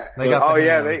hands. Yeah. They got the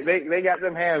hands. They got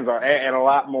them hands on, and a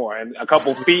lot more, and a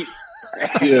couple feet.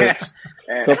 Yeah,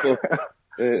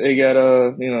 they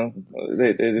got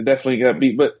they definitely got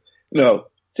beat, but no,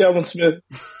 Telvin Smith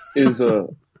is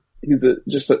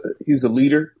he's a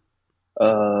leader.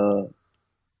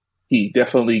 He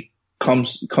definitely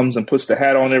comes and puts the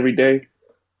hat on every day.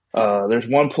 There's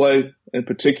one play in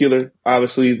particular,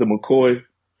 obviously the McCoy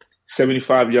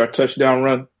 75-yard touchdown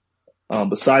run.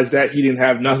 Besides that, he didn't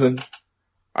have nothing.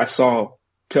 I saw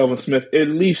Telvin Smith at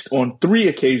least on 3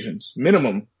 occasions,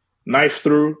 minimum, knife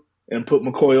through and put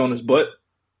McCoy on his butt.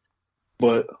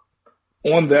 But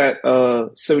on that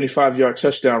 75-yard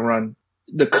touchdown run,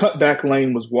 the cutback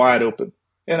lane was wide open.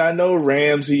 And I know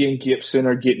Ramsey and Gibson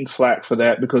are getting flack for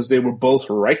that because they were both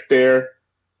right there.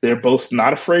 They're both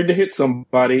not afraid to hit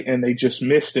somebody, and they just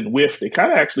missed and whiffed. They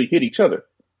kind of actually hit each other.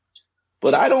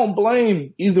 But I don't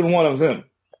blame either one of them.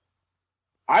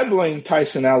 I blame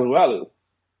Tyson Alualu.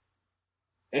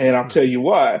 And I'll tell you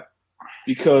why.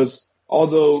 Because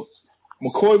although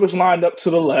McCoy was lined up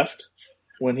to the left,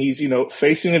 when he's,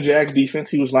 facing a Jag defense,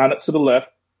 he was lined up to the left.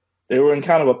 They were in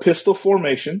kind of a pistol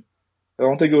formation. I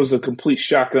don't think it was a complete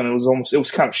shotgun. It was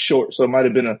kind of short, so it might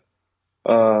have been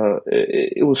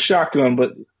it was shotgun,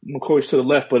 but McCoy's to the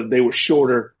left, but they were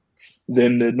shorter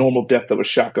than the normal depth of a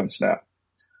shotgun snap.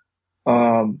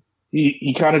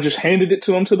 He kind of just handed it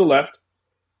to him to the left,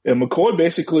 and McCoy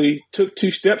basically took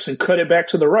 2 steps and cut it back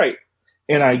to the right.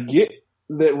 And I get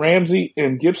that Ramsey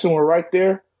and Gibson were right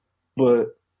there,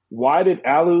 but why did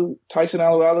Tyson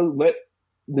Alualu let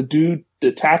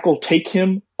the tackle take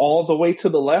him all the way to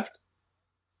the left?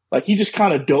 Like, he just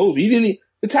kind of dove.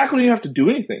 The tackle didn't have to do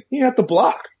anything. He didn't have to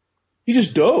block. He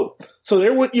just dove. So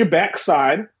there went your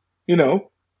backside.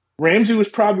 Ramsey was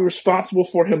probably responsible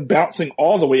for him bouncing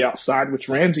all the way outside, which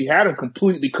Ramsey had him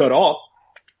completely cut off.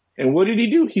 And what did he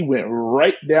do? He went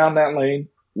right down that lane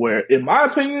where, in my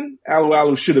opinion,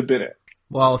 Alualu should have been at.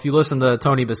 Well, if you listen to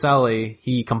Tony Baselli,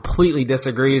 he completely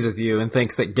disagrees with you and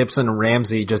thinks that Gibson and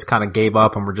Ramsey just kind of gave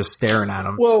up and were just staring at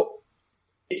him. Well,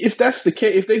 if that's the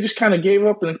case, if they just kind of gave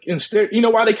up and stared, you know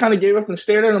why they kind of gave up and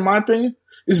stared at him, in my opinion?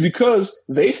 Is because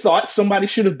they thought somebody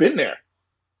should have been there.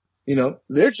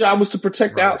 Their job was to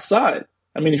protect the outside.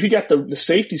 I mean, if you got the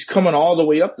safeties coming all the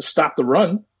way up to stop the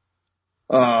run,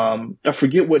 I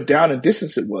forget what down and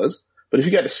distance it was, but if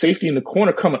you got the safety in the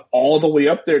corner coming all the way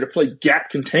up there to play gap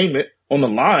containment on the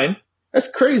line, that's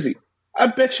crazy. I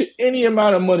bet you any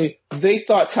amount of money they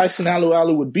thought Tyson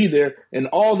Alualu would be there, and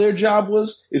all their job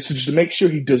is to just make sure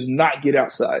he does not get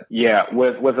outside. Yeah,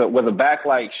 with a back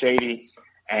like Shady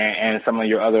and some of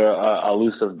your other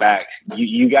elusive backs,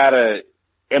 you gotta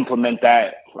implement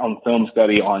that on film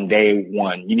study on day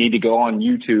one. You need to go on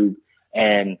YouTube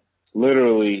and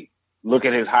literally look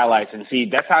at his highlights and see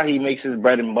that's how he makes his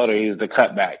bread and butter is the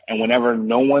cutback. And whenever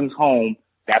no one's home,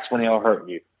 that's when he'll hurt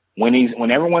you. When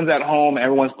everyone's at home,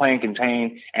 everyone's playing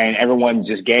contain, and everyone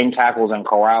just gang tackles and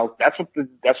corrals. That's what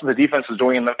the defense was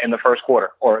doing in the first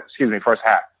quarter, first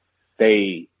half.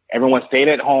 Everyone stayed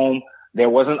at home. There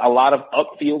wasn't a lot of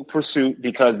upfield pursuit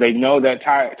because they know that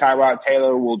Tyrod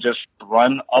Taylor will just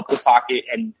run up the pocket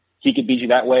and he could beat you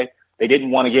that way. They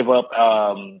didn't want to give up,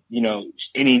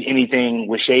 anything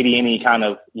with Shady, any kind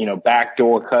of,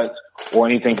 backdoor cuts or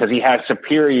anything because he had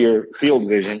superior field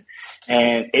vision.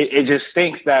 And it just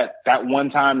stinks that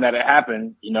one time that it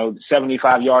happened,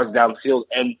 75 yards downfield.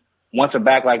 And once a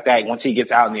back like that, once he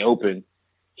gets out in the open,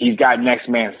 he's got next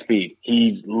man speed.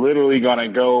 He's literally going to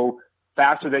go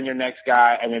faster than your next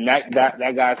guy. And then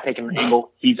that guy's taking an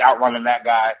angle. He's outrunning that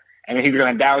guy. And then he's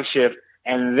going to downshift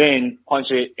and then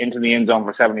punch it into the end zone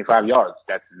for 75 yards.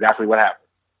 That's exactly what happened.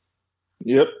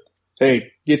 Yep.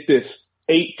 Hey, get this.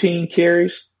 18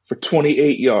 carries for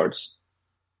 28 yards.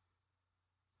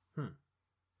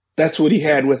 That's what he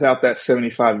had without that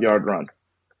 75-yard run.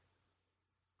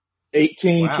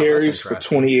 18 carries for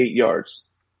 28 yards.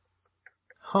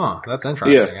 Huh, that's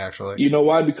interesting, actually. You know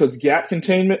why? Because gap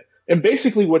containment. And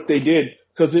basically what they did,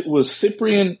 because it was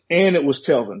Cyprien and it was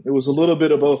Telvin. It was a little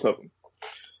bit of both of them.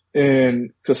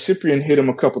 And because Cyprien hit him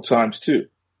a couple times too.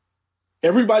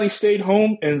 Everybody stayed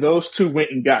home and those two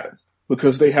went and got him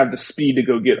because they have the speed to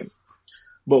go get him.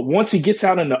 But once he gets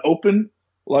out in the open,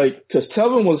 because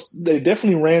Telvin they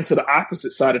definitely ran to the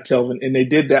opposite side of Telvin, and they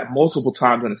did that multiple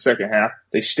times in the second half.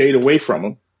 They stayed away from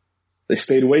him. They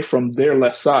stayed away from their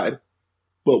left side.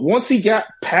 But once he got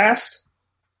past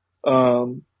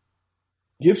Gibson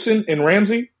and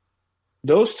Ramsey,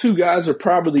 those two guys are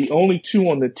probably the only two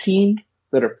on the team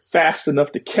that are fast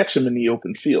enough to catch him in the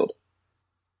open field.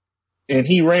 And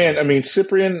he ran. I mean,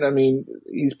 Cyprien. I mean,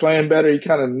 he's playing better. He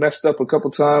kind of messed up a couple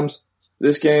times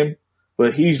this game,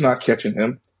 but he's not catching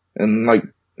him. And like,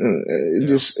 it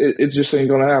just ain't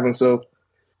gonna happen. So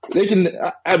they can.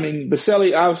 I mean,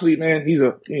 Baselli, obviously, man, he's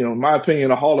in my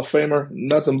opinion, a Hall of Famer.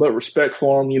 Nothing but respect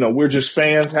for him. We're just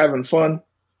fans having fun.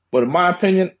 But in my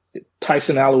opinion,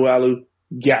 Tyson Alualu,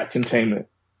 gap containment.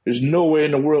 There's no way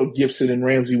in the world Gibson and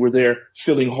Ramsey were there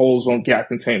filling holes on gap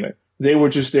containment. They were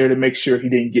just there to make sure he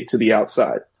didn't get to the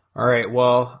outside. All right.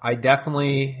 Well, I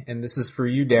definitely, and this is for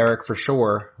you, Derek, for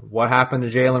sure. What happened to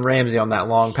Jalen Ramsey on that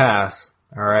long pass?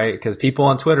 All right. Because people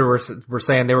on Twitter were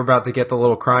saying they were about to get the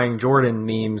little crying Jordan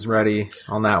memes ready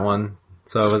on that one.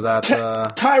 So was that,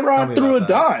 Tyrod threw a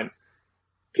dime.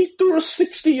 He threw a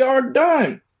 60-yard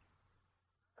dime.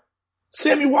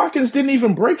 Sammy Watkins didn't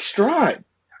even break stride.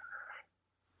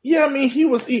 Yeah, I mean,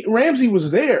 Ramsey was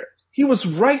there. He was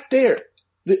right there.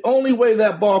 The only way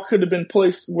that ball could have been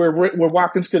placed where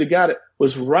Watkins could have got it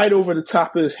was right over the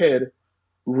top of his head,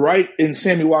 right in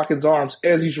Sammy Watkins' arms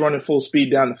as he's running full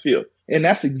speed down the field. And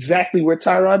that's exactly where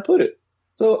Tyrod put it.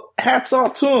 So hats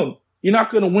off to him. You're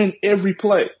not going to win every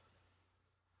play.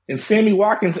 And Sammy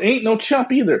Watkins ain't no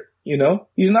chump either.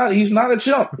 He's not a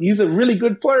chump. He's a really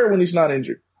good player when he's not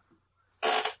injured.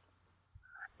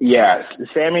 Yeah,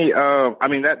 Sammy. I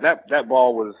mean that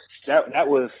ball was that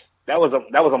was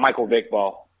a Michael Vick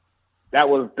ball. That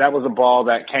was a ball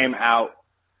that came out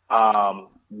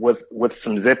with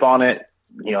some zip on it,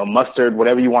 mustard,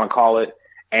 whatever you want to call it,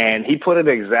 and he put it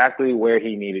exactly where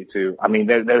he needed to. I mean,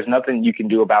 there's nothing you can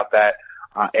do about that.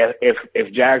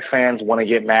 If Jags fans want to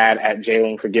get mad at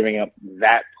Jalen for giving up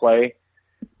that play,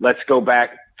 let's go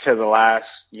back to the last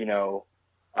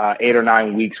 8 or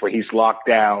 9 weeks where he's locked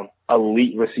down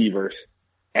elite receivers,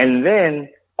 and then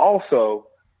also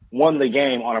won the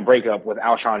game on a breakup with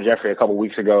Alshon Jeffrey a couple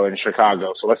weeks ago in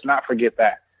Chicago. So let's not forget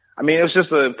that. I mean, it was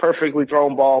just a perfectly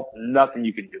thrown ball. Nothing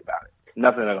you can do about it.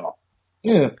 Nothing at all.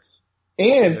 Yeah.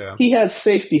 And he had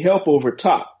safety help over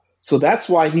top. So that's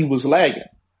why he was lagging.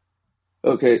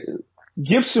 Okay.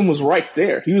 Gibson was right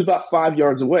there. He was about 5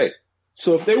 yards away.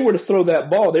 So if they were to throw that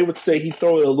ball, they would say he'd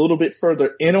throw it a little bit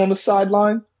further in on the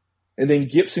sideline, and then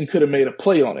Gibson could have made a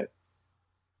play on it.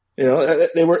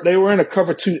 They were in a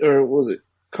cover two, or what was it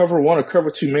cover one or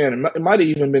cover two man? It might have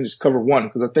even been just cover one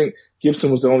because I think Gibson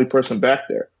was the only person back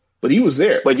there, but he was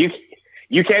there. But you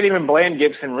can't even blame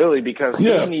Gibson really because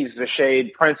he needs to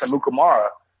shade Prince and Mukamara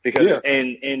because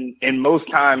in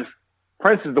most times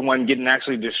Prince is the one getting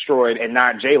actually destroyed and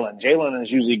not Jalen. Jalen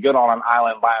is usually good on an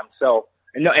island by himself,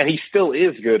 and he still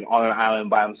is good on an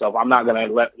island by himself. I'm not going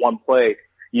to let one play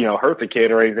hurt the kid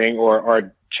or anything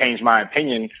or change my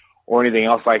opinion or anything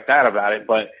else like that about it.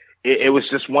 But it was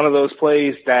just one of those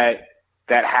plays that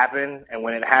happen. And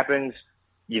when it happens,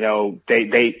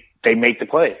 they make the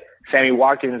play. Sammy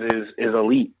Watkins is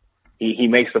elite. He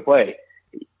makes the play.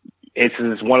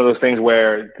 It's one of those things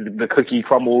where the cookie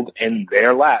crumbled in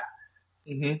their lap.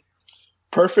 Mm-hmm.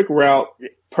 Perfect route,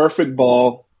 perfect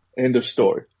ball, end of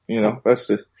story. That's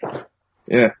just,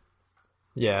 yeah.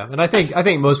 Yeah, and I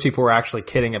think most people were actually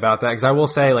kidding about that because I will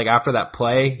say, like, after that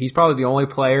play, he's probably the only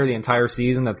player the entire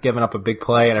season that's given up a big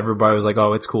play, and everybody was like,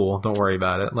 "Oh, it's cool, don't worry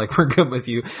about it. Like, we're good with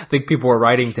you." I think people were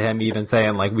writing to him even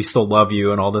saying like, "We still love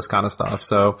you" and all this kind of stuff.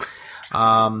 So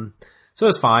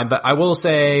it's fine. But I will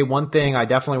say one thing I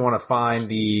definitely want to find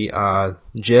the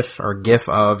GIF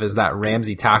of is that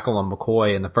Ramsey tackle on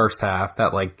McCoy in the first half.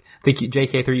 That I think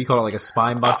JK3 you call it like a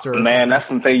spine buster. Man, that's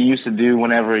something you used to do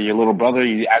whenever your little brother,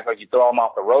 you act like you throw him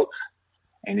off the ropes,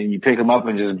 and then you pick him up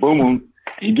and just boom him,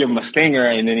 and you give him a stinger,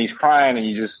 and then he's crying, and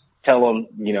you just tell him,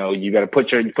 you got to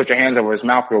put your hands over his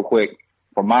mouth real quick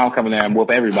for Mom coming there and whoop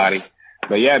everybody.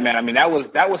 But yeah, man, I mean that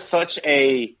was such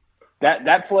a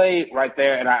that play right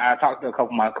there, and I talked to a couple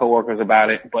of my coworkers about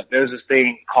it. But there's this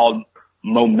thing called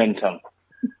momentum.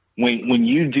 When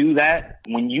you do that,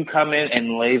 when you come in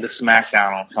and lay the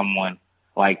smackdown on someone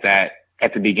like that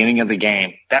at the beginning of the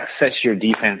game, that sets your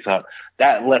defense up.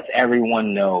 That lets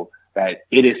everyone know that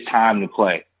it is time to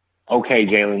play. Okay,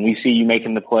 Jalen, we see you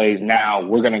making the plays. Now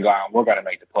we're going to go out and we're going to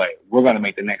make the play. We're going to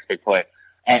make the next big play.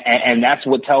 And that's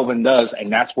what Telvin does.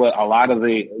 And that's what a lot of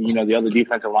the other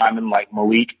defensive linemen like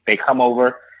Malik, they come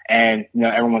over and,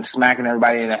 everyone's smacking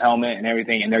everybody in the helmet and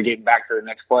everything, and they're getting back to the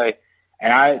next play.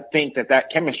 And I think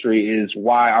that chemistry is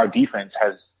why our defense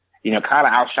has, kind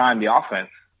of outshined the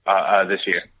offense, this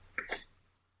year.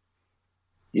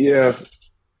 Yeah.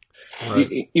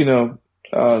 Right.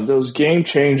 Those game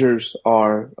changers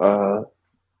are,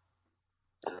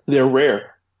 they're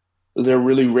rare. They're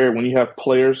really rare when you have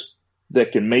players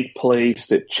that can make plays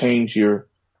that change the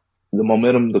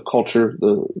momentum, the culture,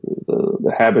 the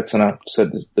the habits, and I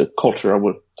said the culture. I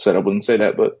wouldn't say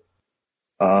that, but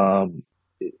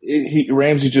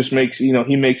Ramsey just makes,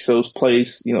 he makes those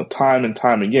plays, time and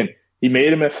time again. He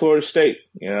made him at Florida State,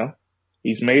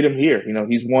 he's made him here.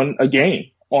 He's won a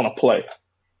game on a play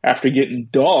after getting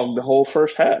dogged the whole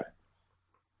first half.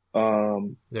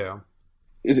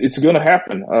 It's going to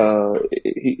happen.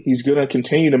 He's going to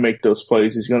continue to make those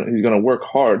plays. He's going to work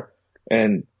hard,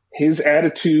 and his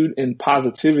attitude and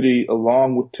positivity,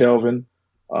 along with Telvin,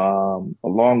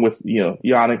 along with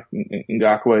Yannick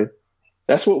Ngakoue,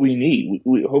 that's what we need.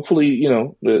 We hopefully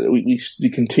we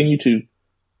continue to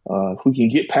if we can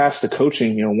get past the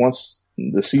coaching. Once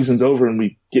the season's over and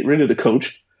we get rid of the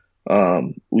coach,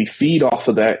 we feed off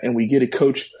of that, and we get a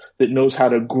coach that knows how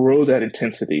to grow that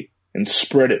intensity and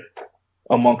spread it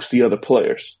amongst the other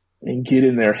players and get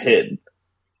in their head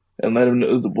and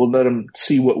we'll let them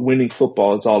see what winning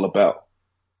football is all about.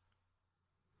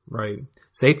 Right.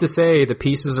 Safe to say the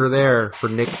pieces are there for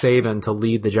Nick Saban to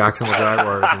lead the Jacksonville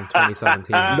Jaguars in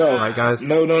 2017. No, right, guys?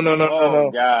 No.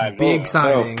 God, Big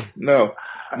signing. No.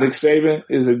 Nick Saban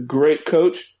is a great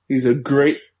coach. He's a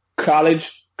great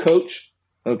college coach.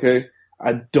 Okay.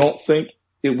 I don't think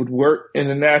it would work in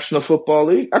the National Football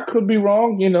League. I could be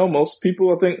wrong. Most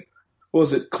people, I think,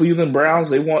 was it Cleveland Browns?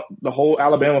 They want the whole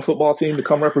Alabama football team to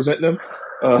come represent them.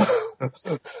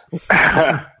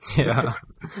 Yeah.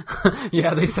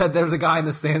 Yeah, they said there was a guy in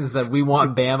the stands that said, we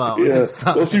want Bama. Yeah,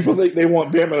 those people think they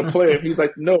want Bama to play. And he's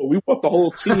like, no, we want the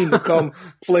whole team to come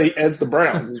play as the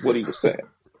Browns, is what he was saying.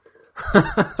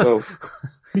 So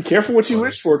be careful what you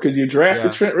wish for, because you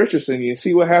drafted Trent Richardson and you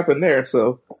see what happened there.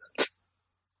 So.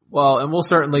 Well, and we'll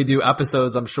certainly do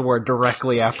episodes, I'm sure,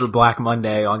 directly after Black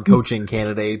Monday on coaching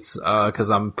candidates, because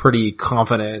I'm pretty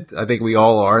confident, I think we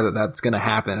all are, that that's going to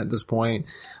happen at this point.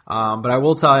 But I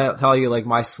will tell you, like,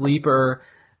 my sleeper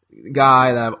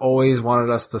guy that I've always wanted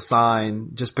us to sign,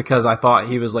 just because I thought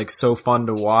he was, like, so fun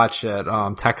to watch at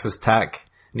Texas Tech,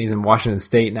 and he's in Washington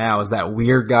State now, is that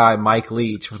weird guy Mike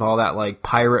Leach with all that, like,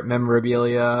 pirate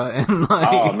memorabilia and, like...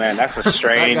 Oh, man, that's a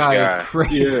strange that guy. Guy. Is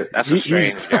crazy. Yeah, that's a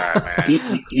strange guy,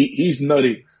 man. He's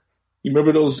nutty. You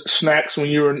remember those snacks when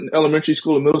you were in elementary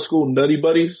school and middle school, Nutty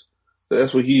Buddies?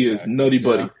 That's what he is, Nutty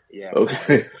Buddy. Yeah.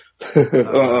 Okay.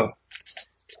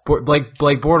 Blake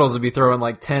Bortles would be throwing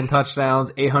like 10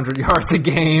 touchdowns, 800 yards a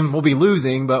game. We'll be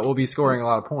losing, but we'll be scoring a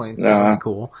lot of points. That'll be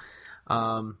cool.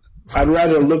 I'd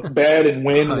rather look bad and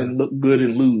win than look good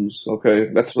and lose. Okay,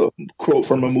 that's a quote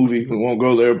from a movie. We won't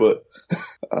go there, but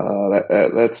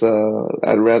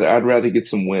I'd rather get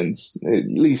some wins. At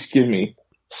least give me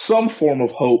some form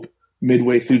of hope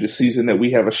midway through the season that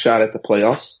we have a shot at the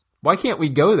playoffs. Why can't we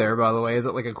go there, by the way? Is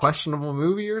it like a questionable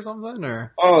movie or something?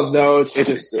 Or oh no, it's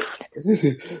just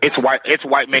it's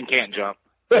white men can't jump.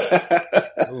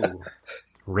 Ooh,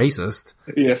 racist.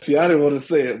 Yeah, see, I didn't want to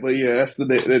say it, but yeah, that's the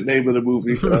name of the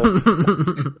movie. It's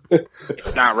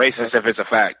not racist if it's a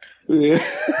fact. Yeah.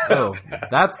 Oh,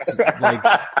 that's like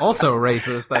also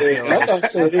racist. I feel like. I'm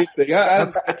not saying anything.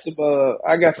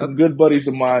 I got some good buddies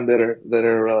of mine that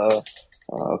are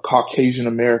Caucasian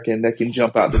American that can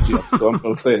jump out the gym. So I'm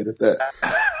gonna say it at that.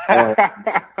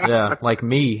 Yeah, like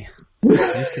me.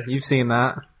 You've seen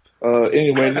that.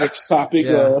 Anyway, next topic.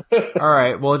 Yeah. All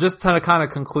right. Well, just to kind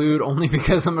of conclude, only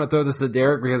because I'm going to throw this to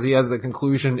Derek because he has the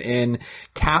conclusion in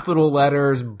capital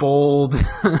letters, bold,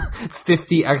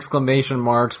 50 exclamation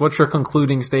marks. What's your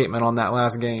concluding statement on that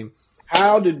last game?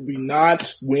 How did we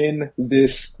not win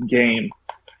this game?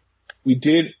 We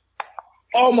did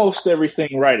almost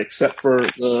everything right except for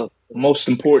the most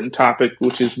important topic,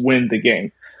 which is win the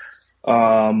game.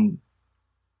 I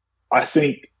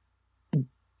think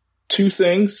two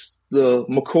things. The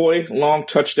McCoy long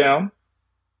touchdown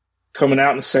coming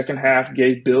out in the second half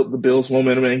gave the Bills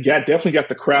momentum and definitely got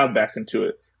the crowd back into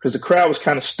it because the crowd was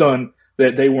kind of stunned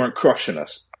that they weren't crushing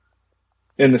us.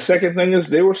 And the second thing is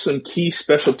there were some key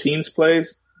special teams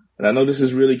plays, and I know this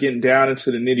is really getting down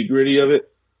into the nitty-gritty of it,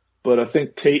 but I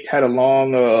think Tate had a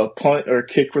long punt or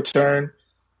kick return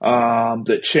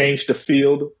that changed the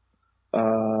field.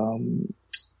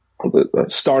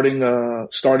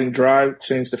 Starting drive,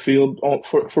 changed the field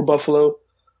for Buffalo.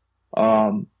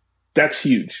 That's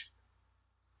huge.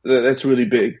 That's really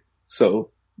big.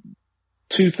 So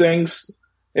two things.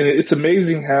 And it's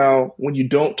amazing how when you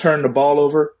don't turn the ball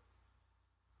over,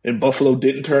 and Buffalo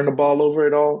didn't turn the ball over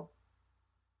at all,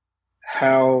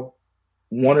 how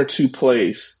one or two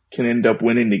plays can end up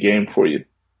winning the game for you.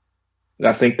 And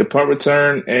I think the punt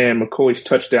return and McCoy's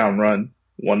touchdown run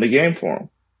won the game for him.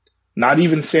 Not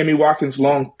even Sammy Watkins'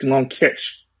 long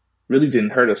catch really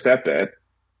didn't hurt us that bad,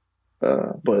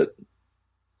 but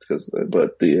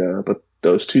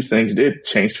those two things did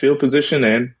change field position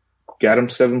and got him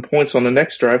 7 points on the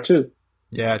next drive too.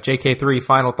 Yeah, JK3,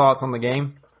 final thoughts on the game?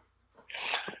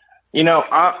 You know,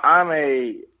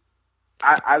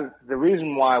 the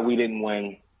reason why we didn't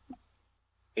win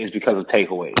is because of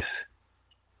takeaways.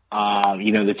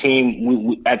 You know, the team,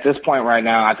 we, at this point right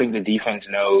now, I think the defense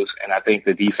knows, and I think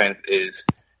the defense is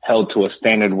held to a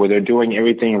standard where they're doing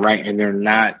everything right and they're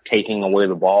not taking away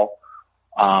the ball.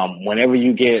 Whenever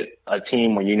you get a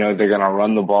team where you know they're going to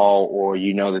run the ball or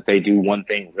you know that they do one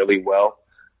thing really well,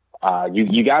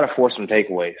 you got to force some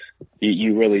takeaways.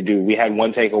 You really do. We had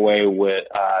one takeaway with,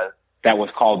 that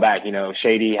was called back. You know,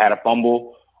 Shady had a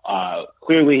fumble.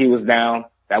 Clearly he was down.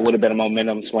 That would have been a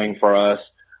momentum swing for us.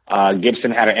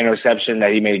 Gibson had an interception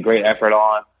that he made a great effort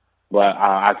on, but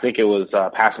I think it was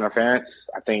pass interference.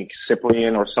 I think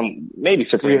Cyprian maybe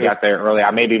Cyprian got there early.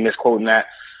 I may be misquoting that.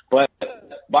 But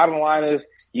bottom line is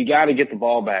you got to get the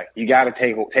ball back. You got to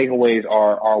takeaways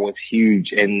are what's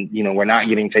huge, and you know we're not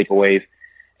getting takeaways,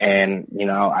 and you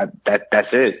know that's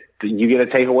it. You get a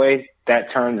takeaway,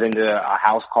 that turns into a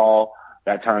house call.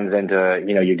 That turns into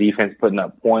your defense putting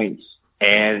up points,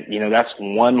 and that's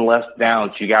one less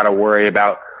down. You got to worry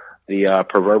about the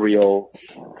proverbial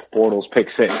Bortles pick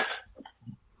six.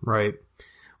 Right.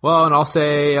 Well, and I'll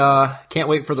say, can't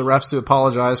wait for the refs to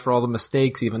apologize for all the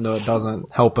mistakes, even though it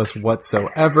doesn't help us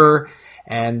whatsoever.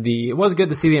 And it was good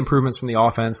to see the improvements from the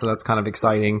offense, so that's kind of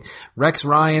exciting. Rex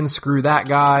Ryan, screw that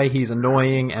guy. He's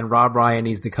annoying, and Rob Ryan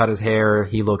needs to cut his hair.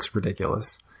 He looks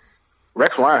ridiculous.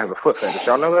 Rex Ryan has a foot fetish.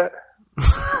 Y'all know that?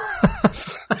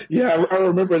 Yeah, I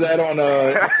remember that on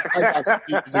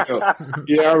years ago.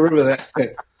 Yeah, I remember that.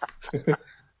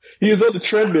 He was on the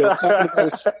treadmill talking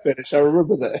about his finish. I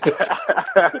remember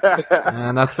that.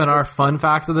 And that's been our fun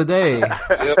fact of the day.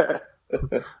 Yep.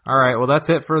 All right, well, that's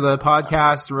it for the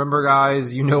podcast. Remember,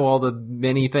 guys, you know all the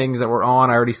many things that we're on.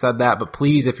 I already said that, but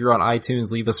please, if you're on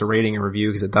iTunes, leave us a rating and review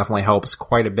because it definitely helps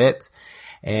quite a bit.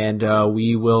 And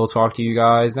we will talk to you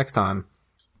guys next time.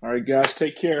 All right, guys,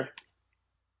 take care.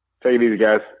 Take it easy,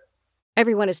 guys.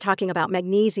 Everyone is talking about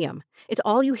magnesium. It's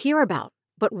all you hear about.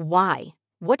 But why?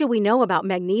 What do we know about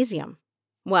magnesium?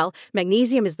 Well,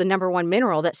 magnesium is the number one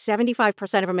mineral that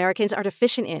 75% of Americans are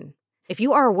deficient in. If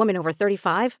you are a woman over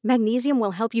 35, magnesium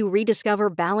will help you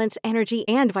rediscover balance, energy,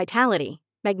 and vitality.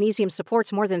 Magnesium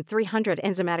supports more than 300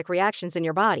 enzymatic reactions in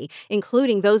your body,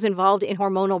 including those involved in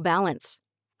hormonal balance.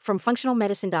 From functional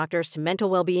medicine doctors to mental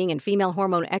well-being and female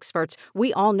hormone experts,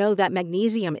 we all know that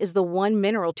magnesium is the one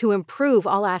mineral to improve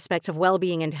all aspects of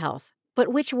well-being and health. But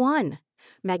which one?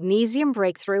 Magnesium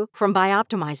Breakthrough from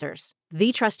Bioptimizers,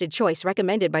 the trusted choice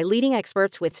recommended by leading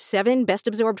experts with 7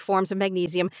 best-absorbed forms of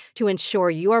magnesium to ensure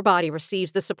your body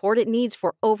receives the support it needs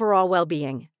for overall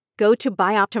well-being. Go to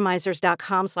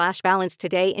bioptimizers.com/balance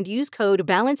today and use code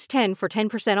BALANCE10 for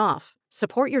 10% off.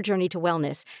 Support your journey to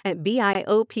wellness at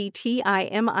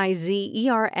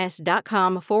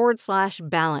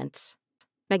bioptimizers.com/balance.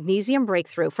 Magnesium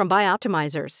Breakthrough from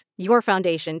Bioptimizers, your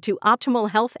foundation to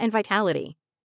optimal health and vitality.